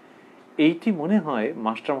 এইটি মনে হয়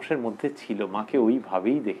মাস্টারমশাইয়ের মধ্যে ছিল। মাকে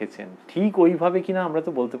ওইভাবেই দেখেছেন, ঠিক ওইভাবে কিনা আমরা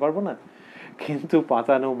তো বলতে পারবো না, কিন্তু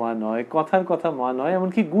পাতানো মা নয়, কথার কথা মা নয়,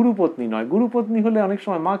 এমনকি গুরুপত্নী নয়। গুরুপত্নী হলে অনেক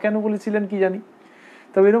সময়, মা কেন বলেছিলেন কি জানি,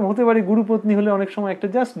 তবে এরকম হতে পারে গুরুপত্নী হলে অনেক সময় একটা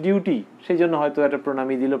জাস্ট ডিউটি, সেই জন্য হয়তো একটা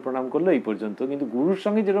প্রণামী দিল, প্রণাম করলো, এই পর্যন্ত। কিন্তু গুরুর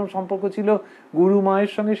সঙ্গে যেরকম সম্পর্ক ছিল গুরু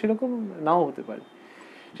মায়ের সঙ্গে সেরকম নাও হতে পারে।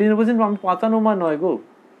 সেই জন্য বলছেন আমি পাতানো মা নয় গো,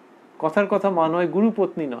 কথার কথা মা নয়,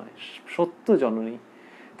 গুরুপত্নী নয়, সত্য জননী।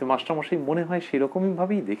 তো মাস্টারমশাই মনে হয় সেরকমই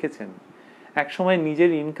ভাবেই দেখেছেন। এক সময়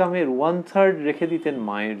নিজের ইনকামের 1/3 রেখে দিতেন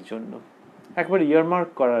মায়ের জন্য, একবার ইয়ারমার্ক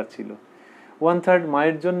করা ছিল। 1/3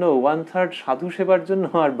 মায়ের জন্য, 1/3 সাধু সেবার জন্য,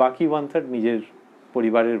 আর বাকি 1/3 নিজের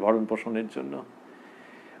পরিবারের ভরণ পোষণের জন্য।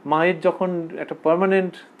 মায়ের যখন একটা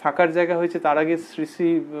পার্মানেন্ট থাকার জায়গা হয়েছে, তার আগে শ্রী শ্রী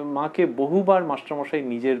মাকে বহুবার মাস্টারমশাই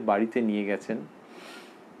নিজের বাড়িতে নিয়ে গেছেন,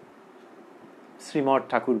 শ্রীমঠ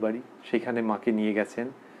ঠাকুর বাড়ি, সেখানে মাকে নিয়ে গেছেন।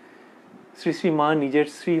 শ্রী শ্রী মা নিজের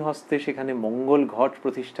শ্রীহস্তে সেখানে মঙ্গল ঘট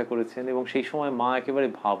প্রতিষ্ঠা করেছেন, এবং সেই সময় মা একেবারে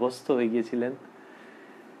ভাবস্থ হয়ে গিয়েছিলেন।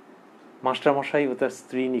 মাস্টারমশাই ও তার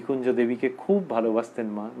স্ত্রী নিকুঞ্জ দেবীকে খুব ভালোবাসতেন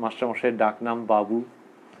মা। মাস্টারমশাইয়ের ডাক নাম বাবু,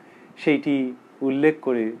 সেইটি উল্লেখ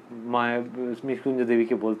করে মা নিকুঞ্জ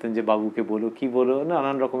দেবীকে বলতেন যে বাবুকে বলো, কি বলো,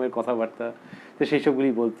 নানান রকমের কথাবার্তা, তো সেই সবগুলি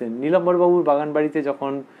বলতেন। নীলাম্বর বাবুর বাগান বাড়িতে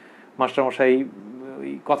যখন মাস্টারমশাই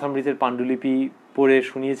ওই কথামৃতের পাণ্ডুলিপি পড়ে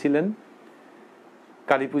শুনিয়েছিলেন,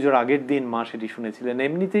 কালী পুজোর আগের দিন মা সেটি শুনেছিলেন।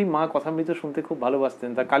 এমনিতেই মা কথামৃত শুনতে খুব ভালোবাসতেন,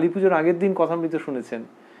 তা কালী পুজোর আগের দিন কথামৃত শুনেছেন।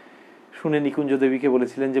 শুনে নিকুঞ্জ দেবীকে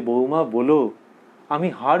বলেছিলেন যে বৌমা বলো, আমি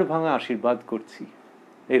হাড় ভাঙা আশীর্বাদ করছি,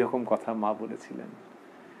 এইরকম কথা মা বলেছিলেন।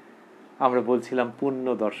 আমরা বলছিলাম পুণ্য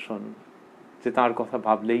দর্শন, যে তার কথা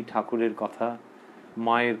ভাবলেই ঠাকুরের কথা,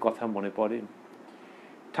 মায়ের কথা মনে পড়ে।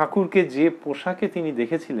 ঠাকুরকে যে পোশাকে তিনি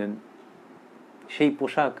দেখেছিলেন সেই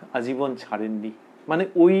পোশাক আজীবন ছাড়েননি, মানে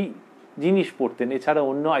ওই জিনিস পরতেন, এছাড়া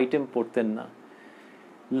অন্য আইটেম পরতেন না।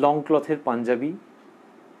 লং ক্লথের পাঞ্জাবি,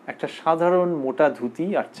 একটা সাধারণ মোটা ধুতি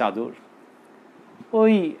আর চাদর,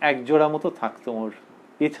 ওই এক জোড়া মতো থাকতো ওর,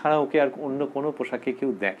 এছাড়া ওকে আর অন্য কোনো পোশাকে কেউ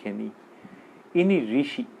দেখেনি। ইনি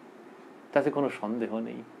ঋষি, তাতে কোনো সন্দেহ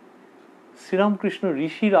নেই। শ্রীরামকৃষ্ণ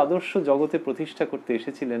ঋষির আদর্শ জগতে প্রতিষ্ঠা করতে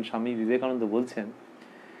এসেছিলেন। স্বামী বিবেকানন্দ বলছেন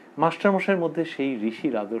মাস্টারমশাইয়ের মধ্যে সেই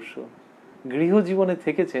ঋষির আদর্শ। গৃহজীবনে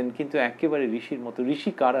থেকেছেন কিন্তু একেবারে ঋষির মতো।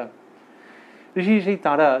 ঋষি কারা? ঋষি সেই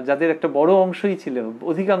তারা যাদের একটা বড় অংশই ছিলেন,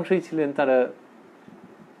 অধিকাংশই ছিলেন তারা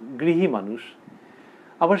গৃহী মানুষ।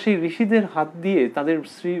 আবার সেই ঋষিদের হাত দিয়ে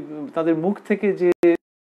তাদের মুখ থেকে যে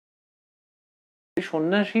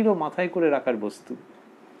সন্ন্যাসীরও মাথায় করে রাখার বস্তু,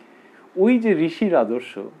 ওই যে ঋষির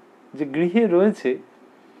আদর্শ, যে গৃহে রয়েছে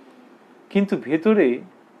কিন্তু ভেতরে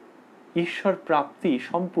ঈশ্বর প্রাপ্তি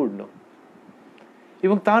সম্পূর্ণ,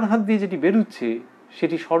 এবং তার হাত দিয়ে যেটি বেরুচ্ছে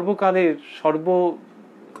সেটি সর্বকালের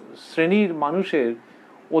সর্বশ্রেণীর মানুষের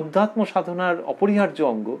অধ্যাত্ম সাধনার অপরিহার্য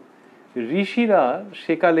অঙ্গ। ঋষিরা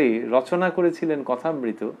সেকালে রচনা করেছিলেন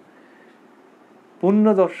কথামৃত,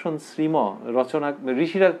 পুণ্যদর্শন শ্রীম রচনা,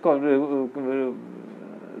 ঋষিরা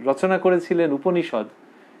রচনা করেছিলেন উপনিষদ,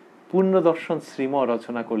 পুণ্যদর্শন শ্রীম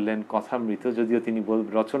রচনা করলেন কথামৃত। যদিও তিনি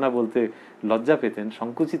রচনা বলতে লজ্জা পেতেন,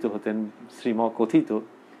 সংকুচিত হতেন, শ্রীম কথিত,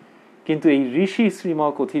 কিন্তু এই ঋষি শ্রীম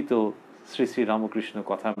কথিত শ্রী শ্রী রামকৃষ্ণ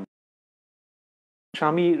কথামৃত।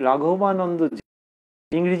 স্বামী রাঘবানন্দ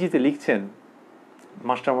ইংরেজিতে লিখছেন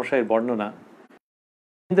মাস্টারমশাইয়ের বর্ণনা,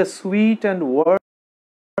 in the sweet and word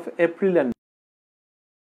of April and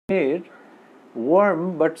May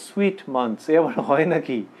warm but sweet months. এবার হয়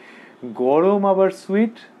নাকি গরম আবার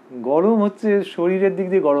সুইট, গরম হচ্ছে শরীরের দিক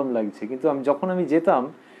দিয়ে গরম লাগছে, কিন্তু যখন আমি যেতাম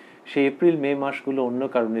সেই এপ্রিল মে মাসগুলো অন্য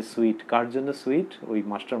কারণে সুইট। কার জন্য সুইট? ওই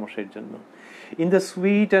মাস্টারমশাইয়ের জন্য। In the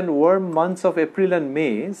sweet and warm months of April and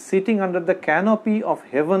May, sitting under the canopy of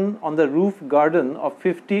heaven on the roof garden of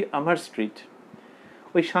 50 Amar Street,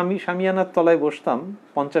 ওই শামিয়ানার তলায় বসতাম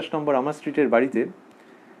 50 নম্বর আমার স্ট্রিটের বাড়িতে।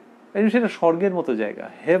 সেটা স্বর্গের মতো জায়গা।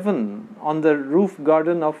 Haven on the roof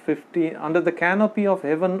garden of 50, under the canopy of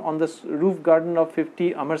haven on the roof garden of 50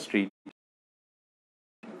 আমার স্ট্রিট,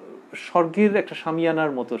 স্বর্গের একটা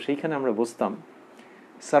শামিয়ানার মতো, সেইখানে আমরা বসতাম,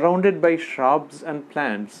 সারাউন্ডেড বাই শ্রাবস অ্যান্ড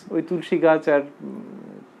প্ল্যান্টস। ওই তুলসী গাছ আর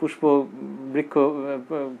পুষ্প বৃক্ষ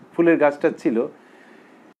ফুলের গাছটা ছিল।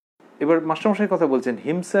 এবার মাস্টারমশাইয়ের কথা বলছেন,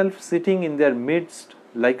 himself sitting in their midst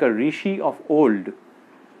like a Rishi of old,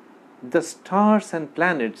 the stars and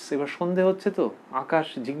planets. এবার সন্ধে হচ্ছে তো, আকাশ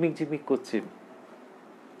ঝিকমিক ঝিকমিক করছে,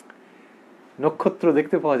 নক্ষত্র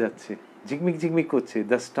দেখতে পাওয়া যাচ্ছে, ঝিকমিক ঝিকমিক করছে।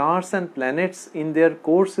 The stars and planets in their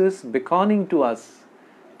courses বেকনিং to us,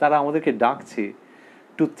 তারা আমাদেরকে ডাকছে,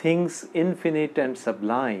 two things infinite and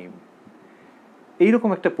Sublime. এইরকম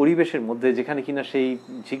একটা পরিবেশের মধ্যে যেখানে কিনা সেই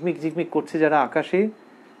ঝিকমিক ঝিকমিক করছে যারা আকাশে,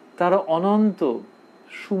 তারা অনন্ত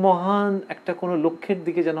সুমহান একটা কোনো লক্ষ্যের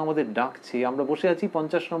দিকে যেন আমাদের ডাকছে। আমরা বসে আছি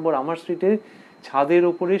 50 নম্বর আমার স্ট্রিটে ছাদের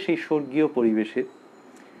ওপরে সেই স্বর্গীয় পরিবেশে।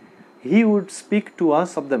 He would speak to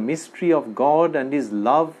us of the mystery of God and His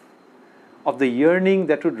love, of the yearning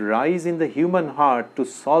that would rise in the human heart to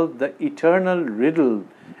solve the eternal riddle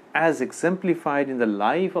as exemplified in the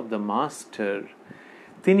life of the Master.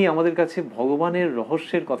 তিনি আমাদের কাছে ভগবানের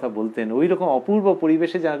রহস্যের কথা বলতেন, ওই রকম অপূর্ব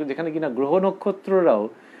পরিবেশে যেখানে কিনা গ্রহ নক্ষত্ররাও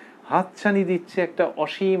হাতছানি দিচ্ছে একটা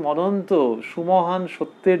অসীম অনন্ত সুমহান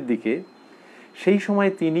সত্যের দিকে। সেই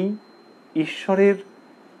সময় তিনি ঈশ্বরের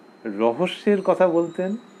রহস্যের কথা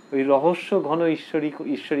বলতেন, ওই রহস্য ঘন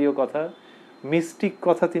ঈশ্বরীয় কথা, মিস্টিক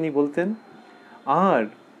কথা তিনি বলতেন। আর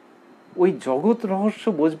ওই জগৎ রহস্য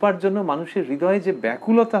বোঝবার জন্য মানুষের হৃদয়ে যে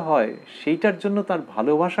ব্যাকুলতা হয়, সেইটার জন্য তার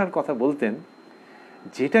ভালোবাসার কথা বলতেন,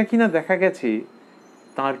 যেটা কিনা দেখা গেছে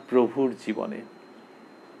তার প্রভুর জীবনে।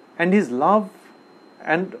 And his love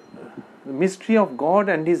and the mystery of God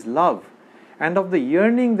and His love, and of the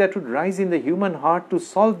yearning that would rise in the human heart to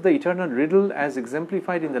solve the eternal riddle as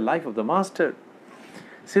exemplified in the life of the Master.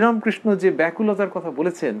 Sri Ramakrishna যে ব্যাকুলতার কথা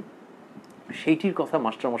বলেছেন, সেইটির কথা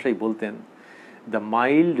মাস্টারমশাই বলতেন। The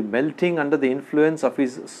mild melting under the influence of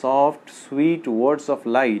His soft, sweet words of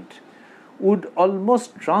light would almost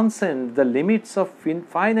transcend the limits of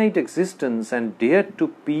finite existence and dare to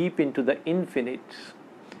peep into the infinite.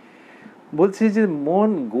 বলছে যে মন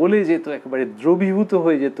গলে যেত, একেবারে দ্রবীভূত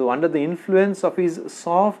হয়ে যেত, under the influence of his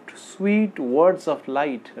soft sweet words of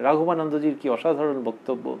light. রাঘবানন্দজির কি অসাধারণ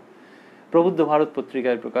বক্তব্য, প্রবুদ্ধ ভারত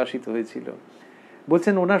পত্রিকায় প্রকাশিত হয়েছিল।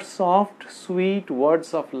 বলছেন ওনার soft sweet words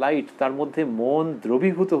of light, তার মধ্যে মন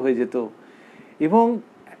দ্রবীভূত হয়ে যেত এবং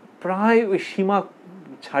প্রায় ওই সীমা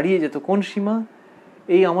ছাড়িয়ে যেত। কোন সীমা?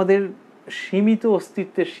 এই আমাদের সীমিত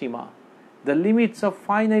অস্তিত্বের সীমা, the limits of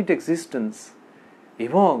finite existence.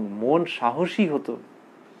 এবং মন সাহসী হতো,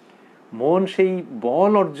 মন সেই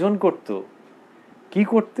বল অর্জন করত। কি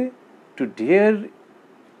করতে? Two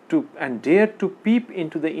dare two পিপ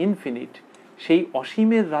into the infinite. সেই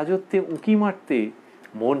অসীমের রাজত্বে উঁকি মারতে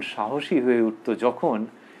মন সাহসী হয়ে উঠত যখন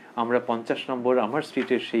আমরা 50 নম্বর আমার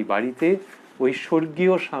স্ট্রিটের সেই বাড়িতে ওই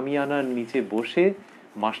স্বর্গীয় শামিয়ানার নিচে বসে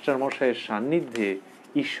মাস্টারমশাইয়ের সান্নিধ্যে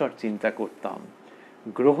ঈশ্বর চিন্তা করতাম।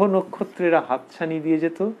 গ্রহ নক্ষত্রেরা হাতছানি দিয়ে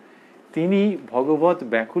যেত, তিনি ভগবত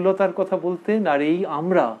ব্যাকুলতার কথা বলতেন, আর এই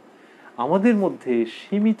আমাদের মধ্যে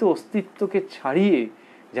সীমিত অস্তিত্বকে ছাড়িয়ে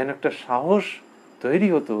যেন একটা সাহস তৈরি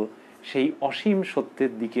হতো সেই অসীম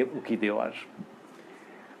সত্যের দিকে উঁকি দেওয়ার।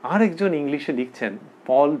 আর একজন ইংলিশে লিখছেন,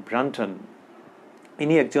 পল ব্রান্টন।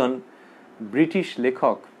 ইনি একজন ব্রিটিশ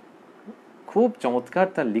লেখক, খুব চমৎকার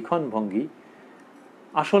তার লিখন ভঙ্গি।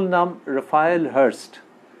 আসল নাম রাফায়েল হার্স্ট,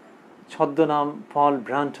 ছদ্মনাম পল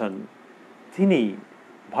ব্রান্টন। তিনি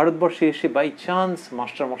ভারতবর্ষে এসে বাই চান্স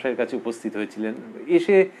মাস্টারমশাইয়ের কাছে উপস্থিত হয়েছিলেন।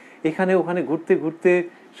 এসে এখানে ওখানে ঘুরতে ঘুরতে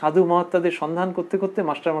সাধু মহাত্মাদের সন্ধান করতে করতে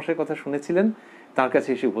মাস্টারমশাইয়ের কথা শুনেছিলেন, তার কাছে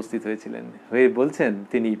এসে উপস্থিত হয়েছিলেন। হয়ে বলছেন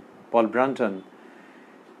তিনি, পল Brandon,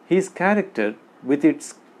 his character with its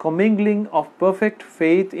commingling of perfect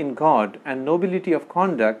faith in God and nobility of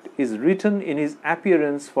conduct is written in his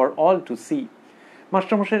appearance for all to see.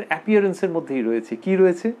 মাস্টারমশাইয়ের অ্যাপিয়ারেন্সের মধ্যেই রয়েছে, কি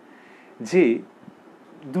রয়েছে? যে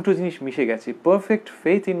দুটো জিনিস মিশে গেছে, পারফেক্ট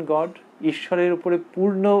ফেথ ইন গড, ঈশ্বরের উপরে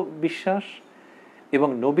পূর্ণ বিশ্বাস, এবং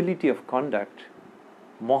নোবিলিটি অফ কন্ডাক্ট,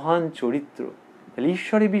 মহান চরিত্র। তাহলে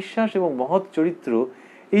ঈশ্বরে বিশ্বাস এবং মহৎ চরিত্র,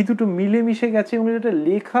 এই দুটো মিলেমিশে গেছে এবং এটা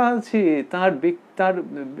লেখা আছে তার তার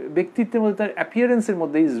ব্যক্তিত্বের মধ্যে, তার অ্যাপিয়ারেন্সের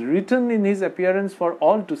মধ্যে। Is written in his appearance for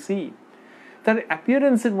all two C. তার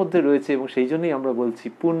অ্যাপিয়ারেন্সের মধ্যে রয়েছে, এবং সেই জন্যই আমরা বলছি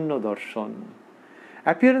পূর্ণ দর্শন।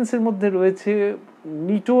 অ্যাপিয়ারেন্সের মধ্যে রয়েছে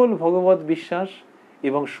নিটোল ভগবত বিশ্বাস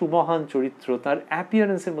এবং সুমহান চরিত্র, তার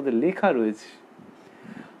অ্যাপিয়ারেন্সের মধ্যে লেখা রয়েছে।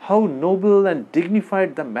 How Nobel and dignified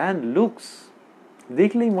the man looks,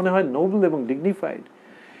 দেখলেই মনে হয় নোবেল এবং dignified.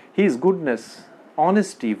 His goodness,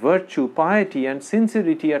 honesty, virtue, piety, and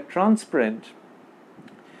sincerity are transparent.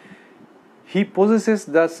 He possesses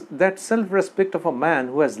thus that self-respect of a man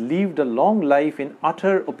who has lived a long life in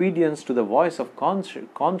utter obedience to the voice of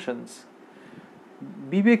conscience.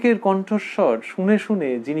 বিবেকের কণ্ঠস্বর শুনে শুনে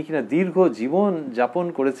যিনি কিনা দীর্ঘ জীবন যাপন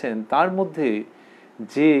করেছেন, তার মধ্যে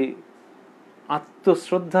যে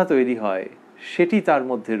আত্মশ্রদ্ধা তৈরি হয় সেটি তার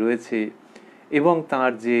মধ্যে রয়েছে, এবং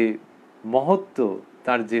তার যে মহত্ব,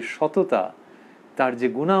 তার যে সততা, তার যে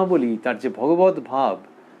গুণাবলী, তার যে ভগবত ভাব,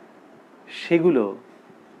 সেগুলো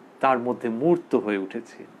তার মধ্যে মূর্ত হয়ে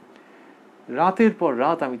উঠেছে। রাতের পর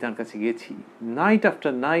রাত আমি তার কাছে গেছি, night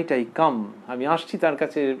after night I come, আমি আসছি তার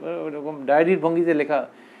কাছে, এরকম ডায়েরির ভঙ্গিতে লেখা,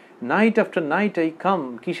 night after night I come.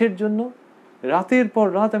 কিসের জন্য? রাতের পর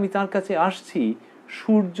রাত আমি তার কাছে আসছি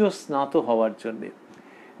সূর্য স্নাত হওয়ার জন্যে।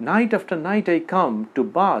 Night after night I come to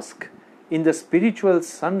বাস্ক in the spiritual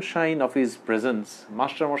sunshine of his presence.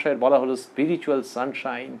 Master মশাইয়ের বলা হলো স্পিরিচুয়াল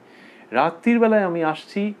সানশাইন। রাত্রির বেলায় আমি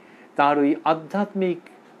আসছি তার ওই আধ্যাত্মিক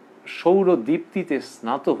সৌর দীপ্তিতে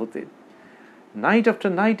স্নাত হতে। Night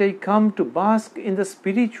after night I come to বাস্ক in the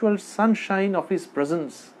spiritual Sunshine of his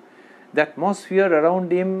presence. The atmosphere around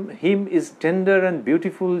him is tender and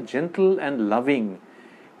beautiful, gentle and loving.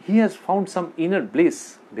 He has found some inner bliss,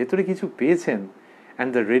 ভেতরে কিছু পেয়েছেন, and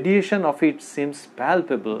the radiation of it seems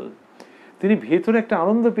palpable. তিনি ভেতরে একটা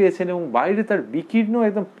আনন্দ পেয়েছেন এবং বাইরে তার বিকীর্ণ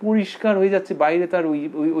একদম পরিষ্কার হয়ে যাচ্ছে, বাইরে তার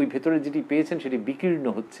ওই ভেতরে যেটি পেয়েছেন সেটি বিকীর্ণ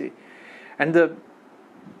হচ্ছে। And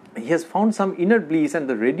he has found some inner bliss and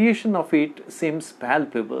the radiation of it seems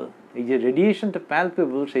palpable. এই যে রেডিয়েশনটা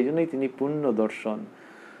প্যালপেবল, সেই জন্যই তিনি পূর্ণ দর্শন।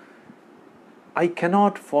 I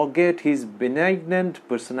cannot forget his benignant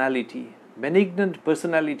personality.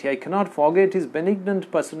 I cannot forget his benignant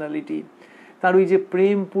personality. তার ওই যে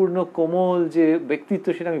প্রেমপূর্ণ কোমল যে ব্যক্তিত্ব,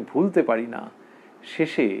 সেটা আমি ভুলতে পারি না।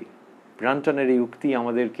 শেষে ব্রান্টনের এই উক্তি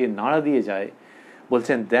আমাদেরকে নাড়া দিয়ে যায়,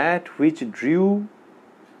 বলছেন, that which drew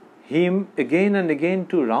him again and again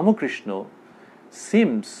two Ramakrishna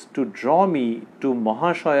seems to draw me two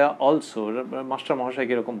মহাশয়া also. Master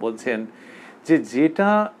মহাশয়কে এরকম বলছেন যে যেটা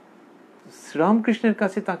শ্রীরামকৃষ্ণের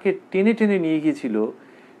কাছে তাকে টেনে টেনে নিয়ে গিয়েছিল,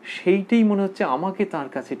 সেইটাই মনে হচ্ছে আমাকে তার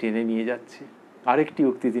কাছে টেনে নিয়ে যাচ্ছে। আরেকটি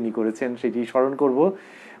উক্তি তিনি করেছেন, সেটি স্মরণ করব।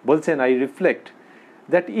 বলছেন, I reflect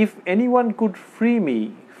that if any one could free me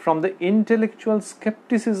from the intellectual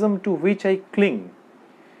scepticism two which I ক্লিং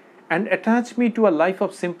and attach me to a life of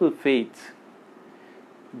simple faith.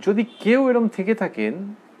 যদি কেউ এরম থেকে থাকেন,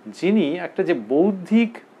 যিনি একটা যে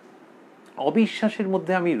বৌদ্ধিক অবিশ্বাসের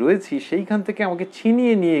মধ্যে আমি রয়েছি, সেইখান থেকে আমাকে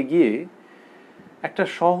ছিনিয়ে নিয়ে গিয়ে একটা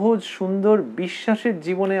সহজ সুন্দর বিশ্বাসের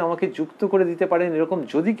জীবনে আমাকে যুক্ত করে দিতে পারেন, এরকম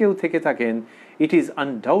যদি কেউ থেকে থাকেন, it is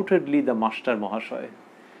undoubtedly the master মহাশয়।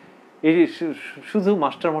 শুধু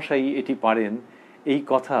মাস্টার মশাই এটি পারেন, এই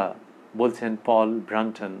কথা বলছেন পল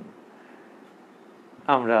ব্রান্টন।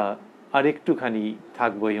 আমরা আরেকটুখানি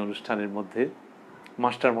থাকবো এই অনুষ্ঠানের মধ্যে,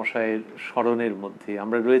 মাস্টার মশাইয়ের স্মরণের মধ্যে।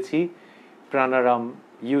 আমরা রয়েছি প্রাণারাম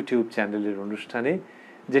ইউটিউব চ্যানেলের অনুষ্ঠানে,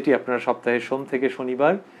 যেটি আপনারা সপ্তাহে সোম থেকে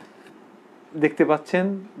শনিবার দেখতে পাচ্ছেন,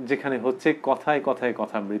 যেখানে হচ্ছে কথায় কথায়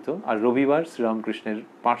কথামৃত, আর রবিবার শ্রীরামকৃষ্ণের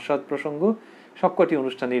পার্ষদ প্রসঙ্গ। সবকটি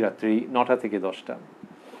অনুষ্ঠানেই রাত্রি 9টা থেকে 10টা।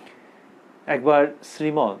 একবার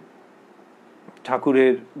শ্রীমৎ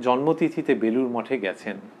ঠাকুরের জন্মতিথিতে বেলুর মঠে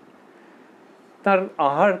গেছেন। তার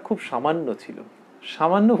আহার খুব সামান্য ছিল,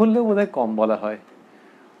 সামান্য বললেও বোধহয় কম বলা হয়।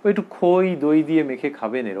 ও একটু খই দই দিয়ে মেখে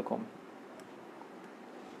খাবেন এরকম।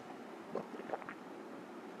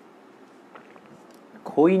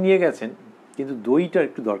 খই নিয়ে গেছেন, কিন্তু দইটা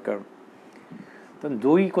একটু দরকার।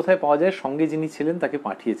 দই কোথায় পাওয়া যায়? সঙ্গে যিনি ছিলেন তাকে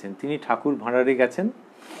পাঠিয়েছেন। তিনি ঠাকুর ভাণ্ডারে গেছেন,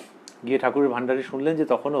 গিয়ে ঠাকুরের ভাণ্ডারে শুনলেন যে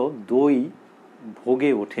তখনও দই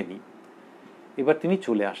ভোগে ওঠেনি। এবার তিনি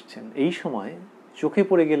চলে আসছেন। এই সময় চোখে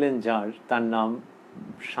পড়ে গেলেন যার, তার নাম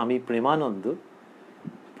স্বামী প্রেমানন্দ,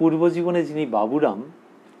 পূর্বজীবনে যিনি বাবুরাম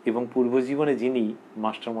এবং পূর্বজীবনে যিনি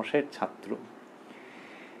মাস্টারমশাইয়ের ছাত্র।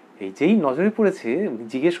 এই যেই নজরে পড়েছে,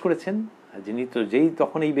 জিজ্ঞেস করেছেন, যিনি তো যেই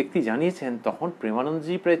তখন এই ব্যক্তি জানিয়েছেন, তখন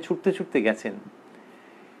প্রেমানন্দজি প্রায় ছুটতে ছুটতে গেছেন,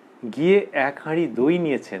 গিয়ে এক হাঁড়ি দই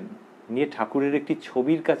নিয়েছেন, নিয়ে ঠাকুরের একটি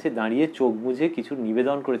ছবির কাছে দাঁড়িয়ে চোখ বুজে কিছু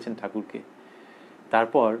নিবেদন করেছেন ঠাকুরকে।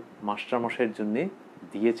 তারপর মাস্টারমশাইয়ের জন্য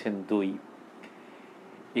দিয়েছেন দই।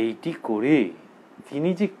 এইটি করে তিনি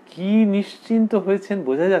যে কি নিশ্চিন্ত হয়েছেন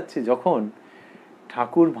বোঝা যাচ্ছে যখন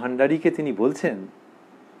ঠাকুর ভান্ডারীকে তিনি বলছেন,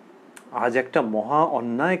 আজ একটা মহা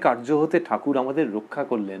অন্যায় কার্য হতে ঠাকুর আমাদের রক্ষা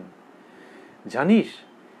করলেন। জানিস,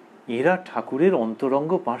 এরা ঠাকুরের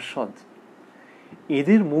অন্তরঙ্গ পার্ষদ,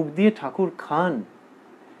 এদের মুখ দিয়ে ঠাকুর খান।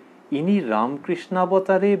 ইনি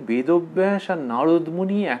রামকৃষ্ণাবতারে বেদব্যাস আর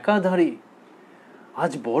নারদমুনি একাধারে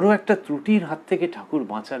আজ বড় একটা ত্রুটির হাত থেকে ঠাকুর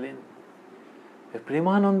বাঁচালেন।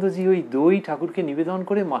 প্রেমানন্দজি ওই দই ঠাকুরকে নিবেদন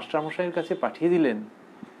করে মাস্টারমশাইয়ের কাছে পাঠিয়ে দিলেন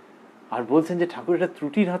আর বলছেন যে ঠাকুর একটা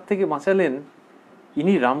ত্রুটির হাত থেকে বাঁচালেন,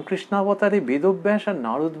 ইনি রামকৃষ্ণাবতারে বেদব্যাস আর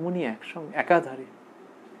নারদমুনি একসঙ্গে একাধারে।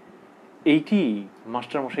 এইটি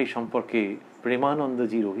মাস্টারমশাই সম্পর্কে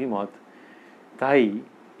প্রেমানন্দজির অভিমত। তাই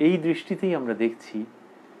এই দৃষ্টিতেই আমরা দেখছি,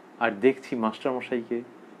 আর দেখছি মাস্টারমশাইকে,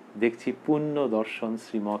 দেখছি পুণ্য দর্শন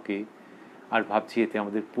শ্রীমকে, আর ভাবছি এতে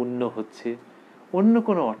আমাদের পুণ্য হচ্ছে, অন্য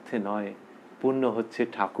কোনো অর্থে নয়, পুণ্য হচ্ছে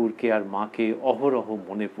ঠাকুরকে আর মাকে অহরহ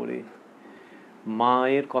মনে পড়ে।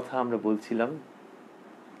 মায়ের কথা আমরা বলছিলাম,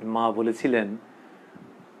 মা বলেছিলেন,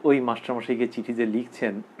 ওই মাস্টারমশাইকে চিঠিতে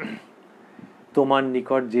লিখছেন, তোমার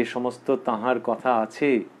নিকট যে সমস্ত তাহার কথা আছে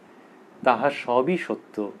তাহা সবই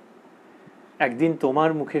সত্য। একদিন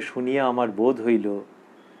তোমার মুখে শুনিয়া আমার বোধ হইল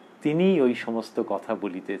তিনি ওই সমস্ত কথা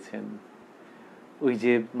বলিতেছেন। ওই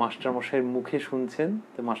যে মাস্টারমশাইয়ের মুখে শুনছেন,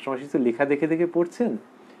 তো মাস্টারমশাই তো লেখা দেখে দেখে পড়ছেন,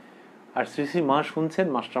 আর শ্রী শ্রী মা শুনছেন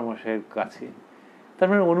মাস্টারমশাইয়ের কাছে। তার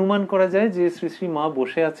মানে অনুমান করা যায় যে শ্রী শ্রী মা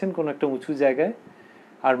বসে আছেন কোনো একটা উঁচু জায়গায়,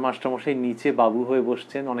 আর মাস্টারমশাই নিচে বাবু হয়ে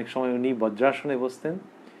বসছেন, অনেক সময় উনি বজ্রাসনে বসতেন।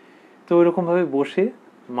 তো ওইরকমভাবে বসে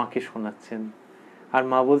মাকে শোনাচ্ছেন, আর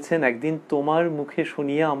মা বলছেন, একদিন তোমার মুখে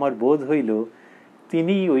শুনিয়া আমার বোধ হইল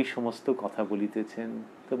তিনি ওই সমস্ত কথা বলিতেছেন।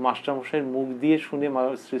 তো মাস্টারমশাইয়ের মুখ দিয়ে শুনে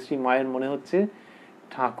শ্রী শ্রী মায়ের মনে হচ্ছে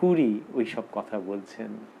ঠাকুরই ওই সব কথা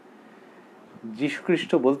বলছেন।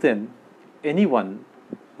 যীশুখ্রিস্ট বলতেন, anyone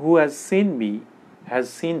who has seen me has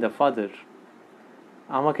seen the Father.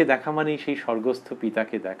 আমাকে দেখা মানেই সেই স্বর্গস্থ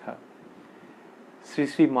পিতাকে দেখা। শ্রী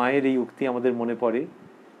শ্রী মায়ের এই উক্তি আমাদের মনে পড়ে,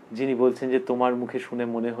 যিনি বলছেন যে তোমার মুখে শুনে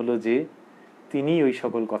মনে হলো যে তিনি ওই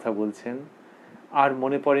সকল কথা বলছেন। আর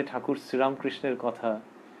মনে পড়ে ঠাকুর শ্রীরামকৃষ্ণের কথা,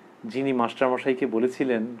 যিনি মাস্টারমশাইকে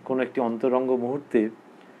বলেছিলেন কোন একটি অন্তরঙ্গ মুহূর্তে,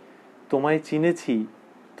 তোমায় চিনেছি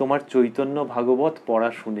তোমার চৈতন্য ভাগবত পড়া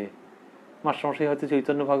শুনে। মাস্টারমশাই হয়তো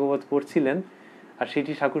চৈতন্য ভাগবত পড়ছিলেন আর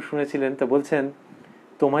সেটি ঠাকুর শুনেছিলেন, তা বলছেন,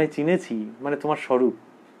 তোমায় চিনেছি মানে তোমার স্বরূপ,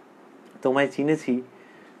 তোমায় চিনেছি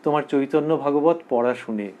তোমার চৈতন্য ভাগবত পড়া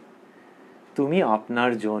শুনে। তুমি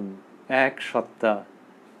আপনার জন, এক সত্তা,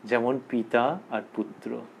 যেমন পিতা আর পুত্র।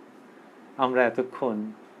 আমরা এতক্ষণ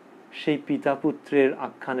সেই পিতা পুত্রের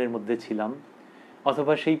আখ্যানের মধ্যে ছিলাম,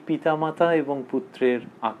 অথবা সেই পিতা মাতা এবং পুত্রের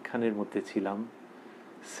আখ্যানের মধ্যে ছিলাম।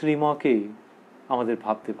 শ্রীমকে আমাদের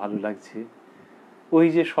ভাবতে ভালো লাগছে, ওই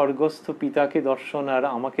যে স্বর্গস্থ পিতাকে দর্শন আর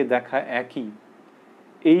আমাকে দেখা একই,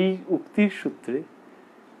 এই উক্তির সূত্রে,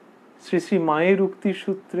 শ্রী শ্রী মায়ের উক্তির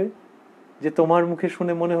সূত্রে, যে তোমার মুখে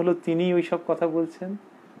শুনে মনে হলো তিনি ওই সব কথা বলছেন,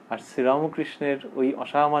 আর শ্রীরামকৃষ্ণের ওই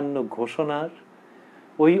অসামান্য ঘোষণার,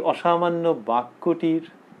 ওই অসামান্য বাক্যটির,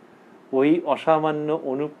 ওই অসামান্য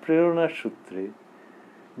অনুপ্রেরণার সূত্রে,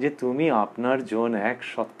 যে তুমি আপনার জন এক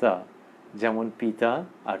সত্তা, যেমন পিতা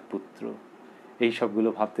আর পুত্র। এই সবগুলো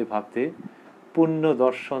ভাবতে ভাবতে পুণ্য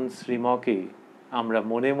দর্শন শ্রীমকে আমরা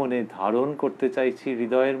মনে মনে ধারণ করতে চাইছি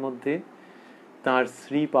হৃদয়ের মধ্যে, তাঁর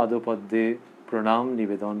শ্রী পাদপদ্মে প্রণাম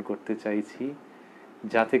নিবেদন করতে চাইছি,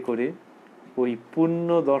 যাতে করে ওই পুণ্য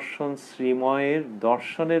দর্শন শ্রীময়ের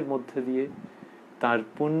দর্শনের মধ্যে দিয়ে, তার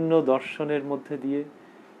পুণ্য দর্শনের মধ্যে দিয়ে,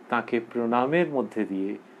 তাকে প্রণামের মধ্যে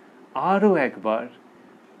দিয়ে আরও একবার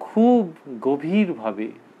খুব গভীরভাবে,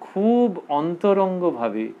 খুব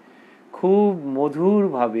অন্তরঙ্গভাবে, খুব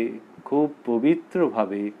মধুরভাবে, খুব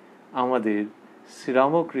পবিত্রভাবে আমাদের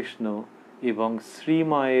শ্রীরামকৃষ্ণ এবং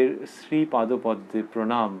শ্রীমায়ের শ্রী পাদপদ্মে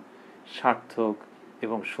প্রণাম সার্থক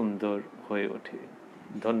এবং সুন্দর হয়ে ওঠে।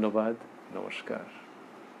 ধন্যবাদ, নমস্কার।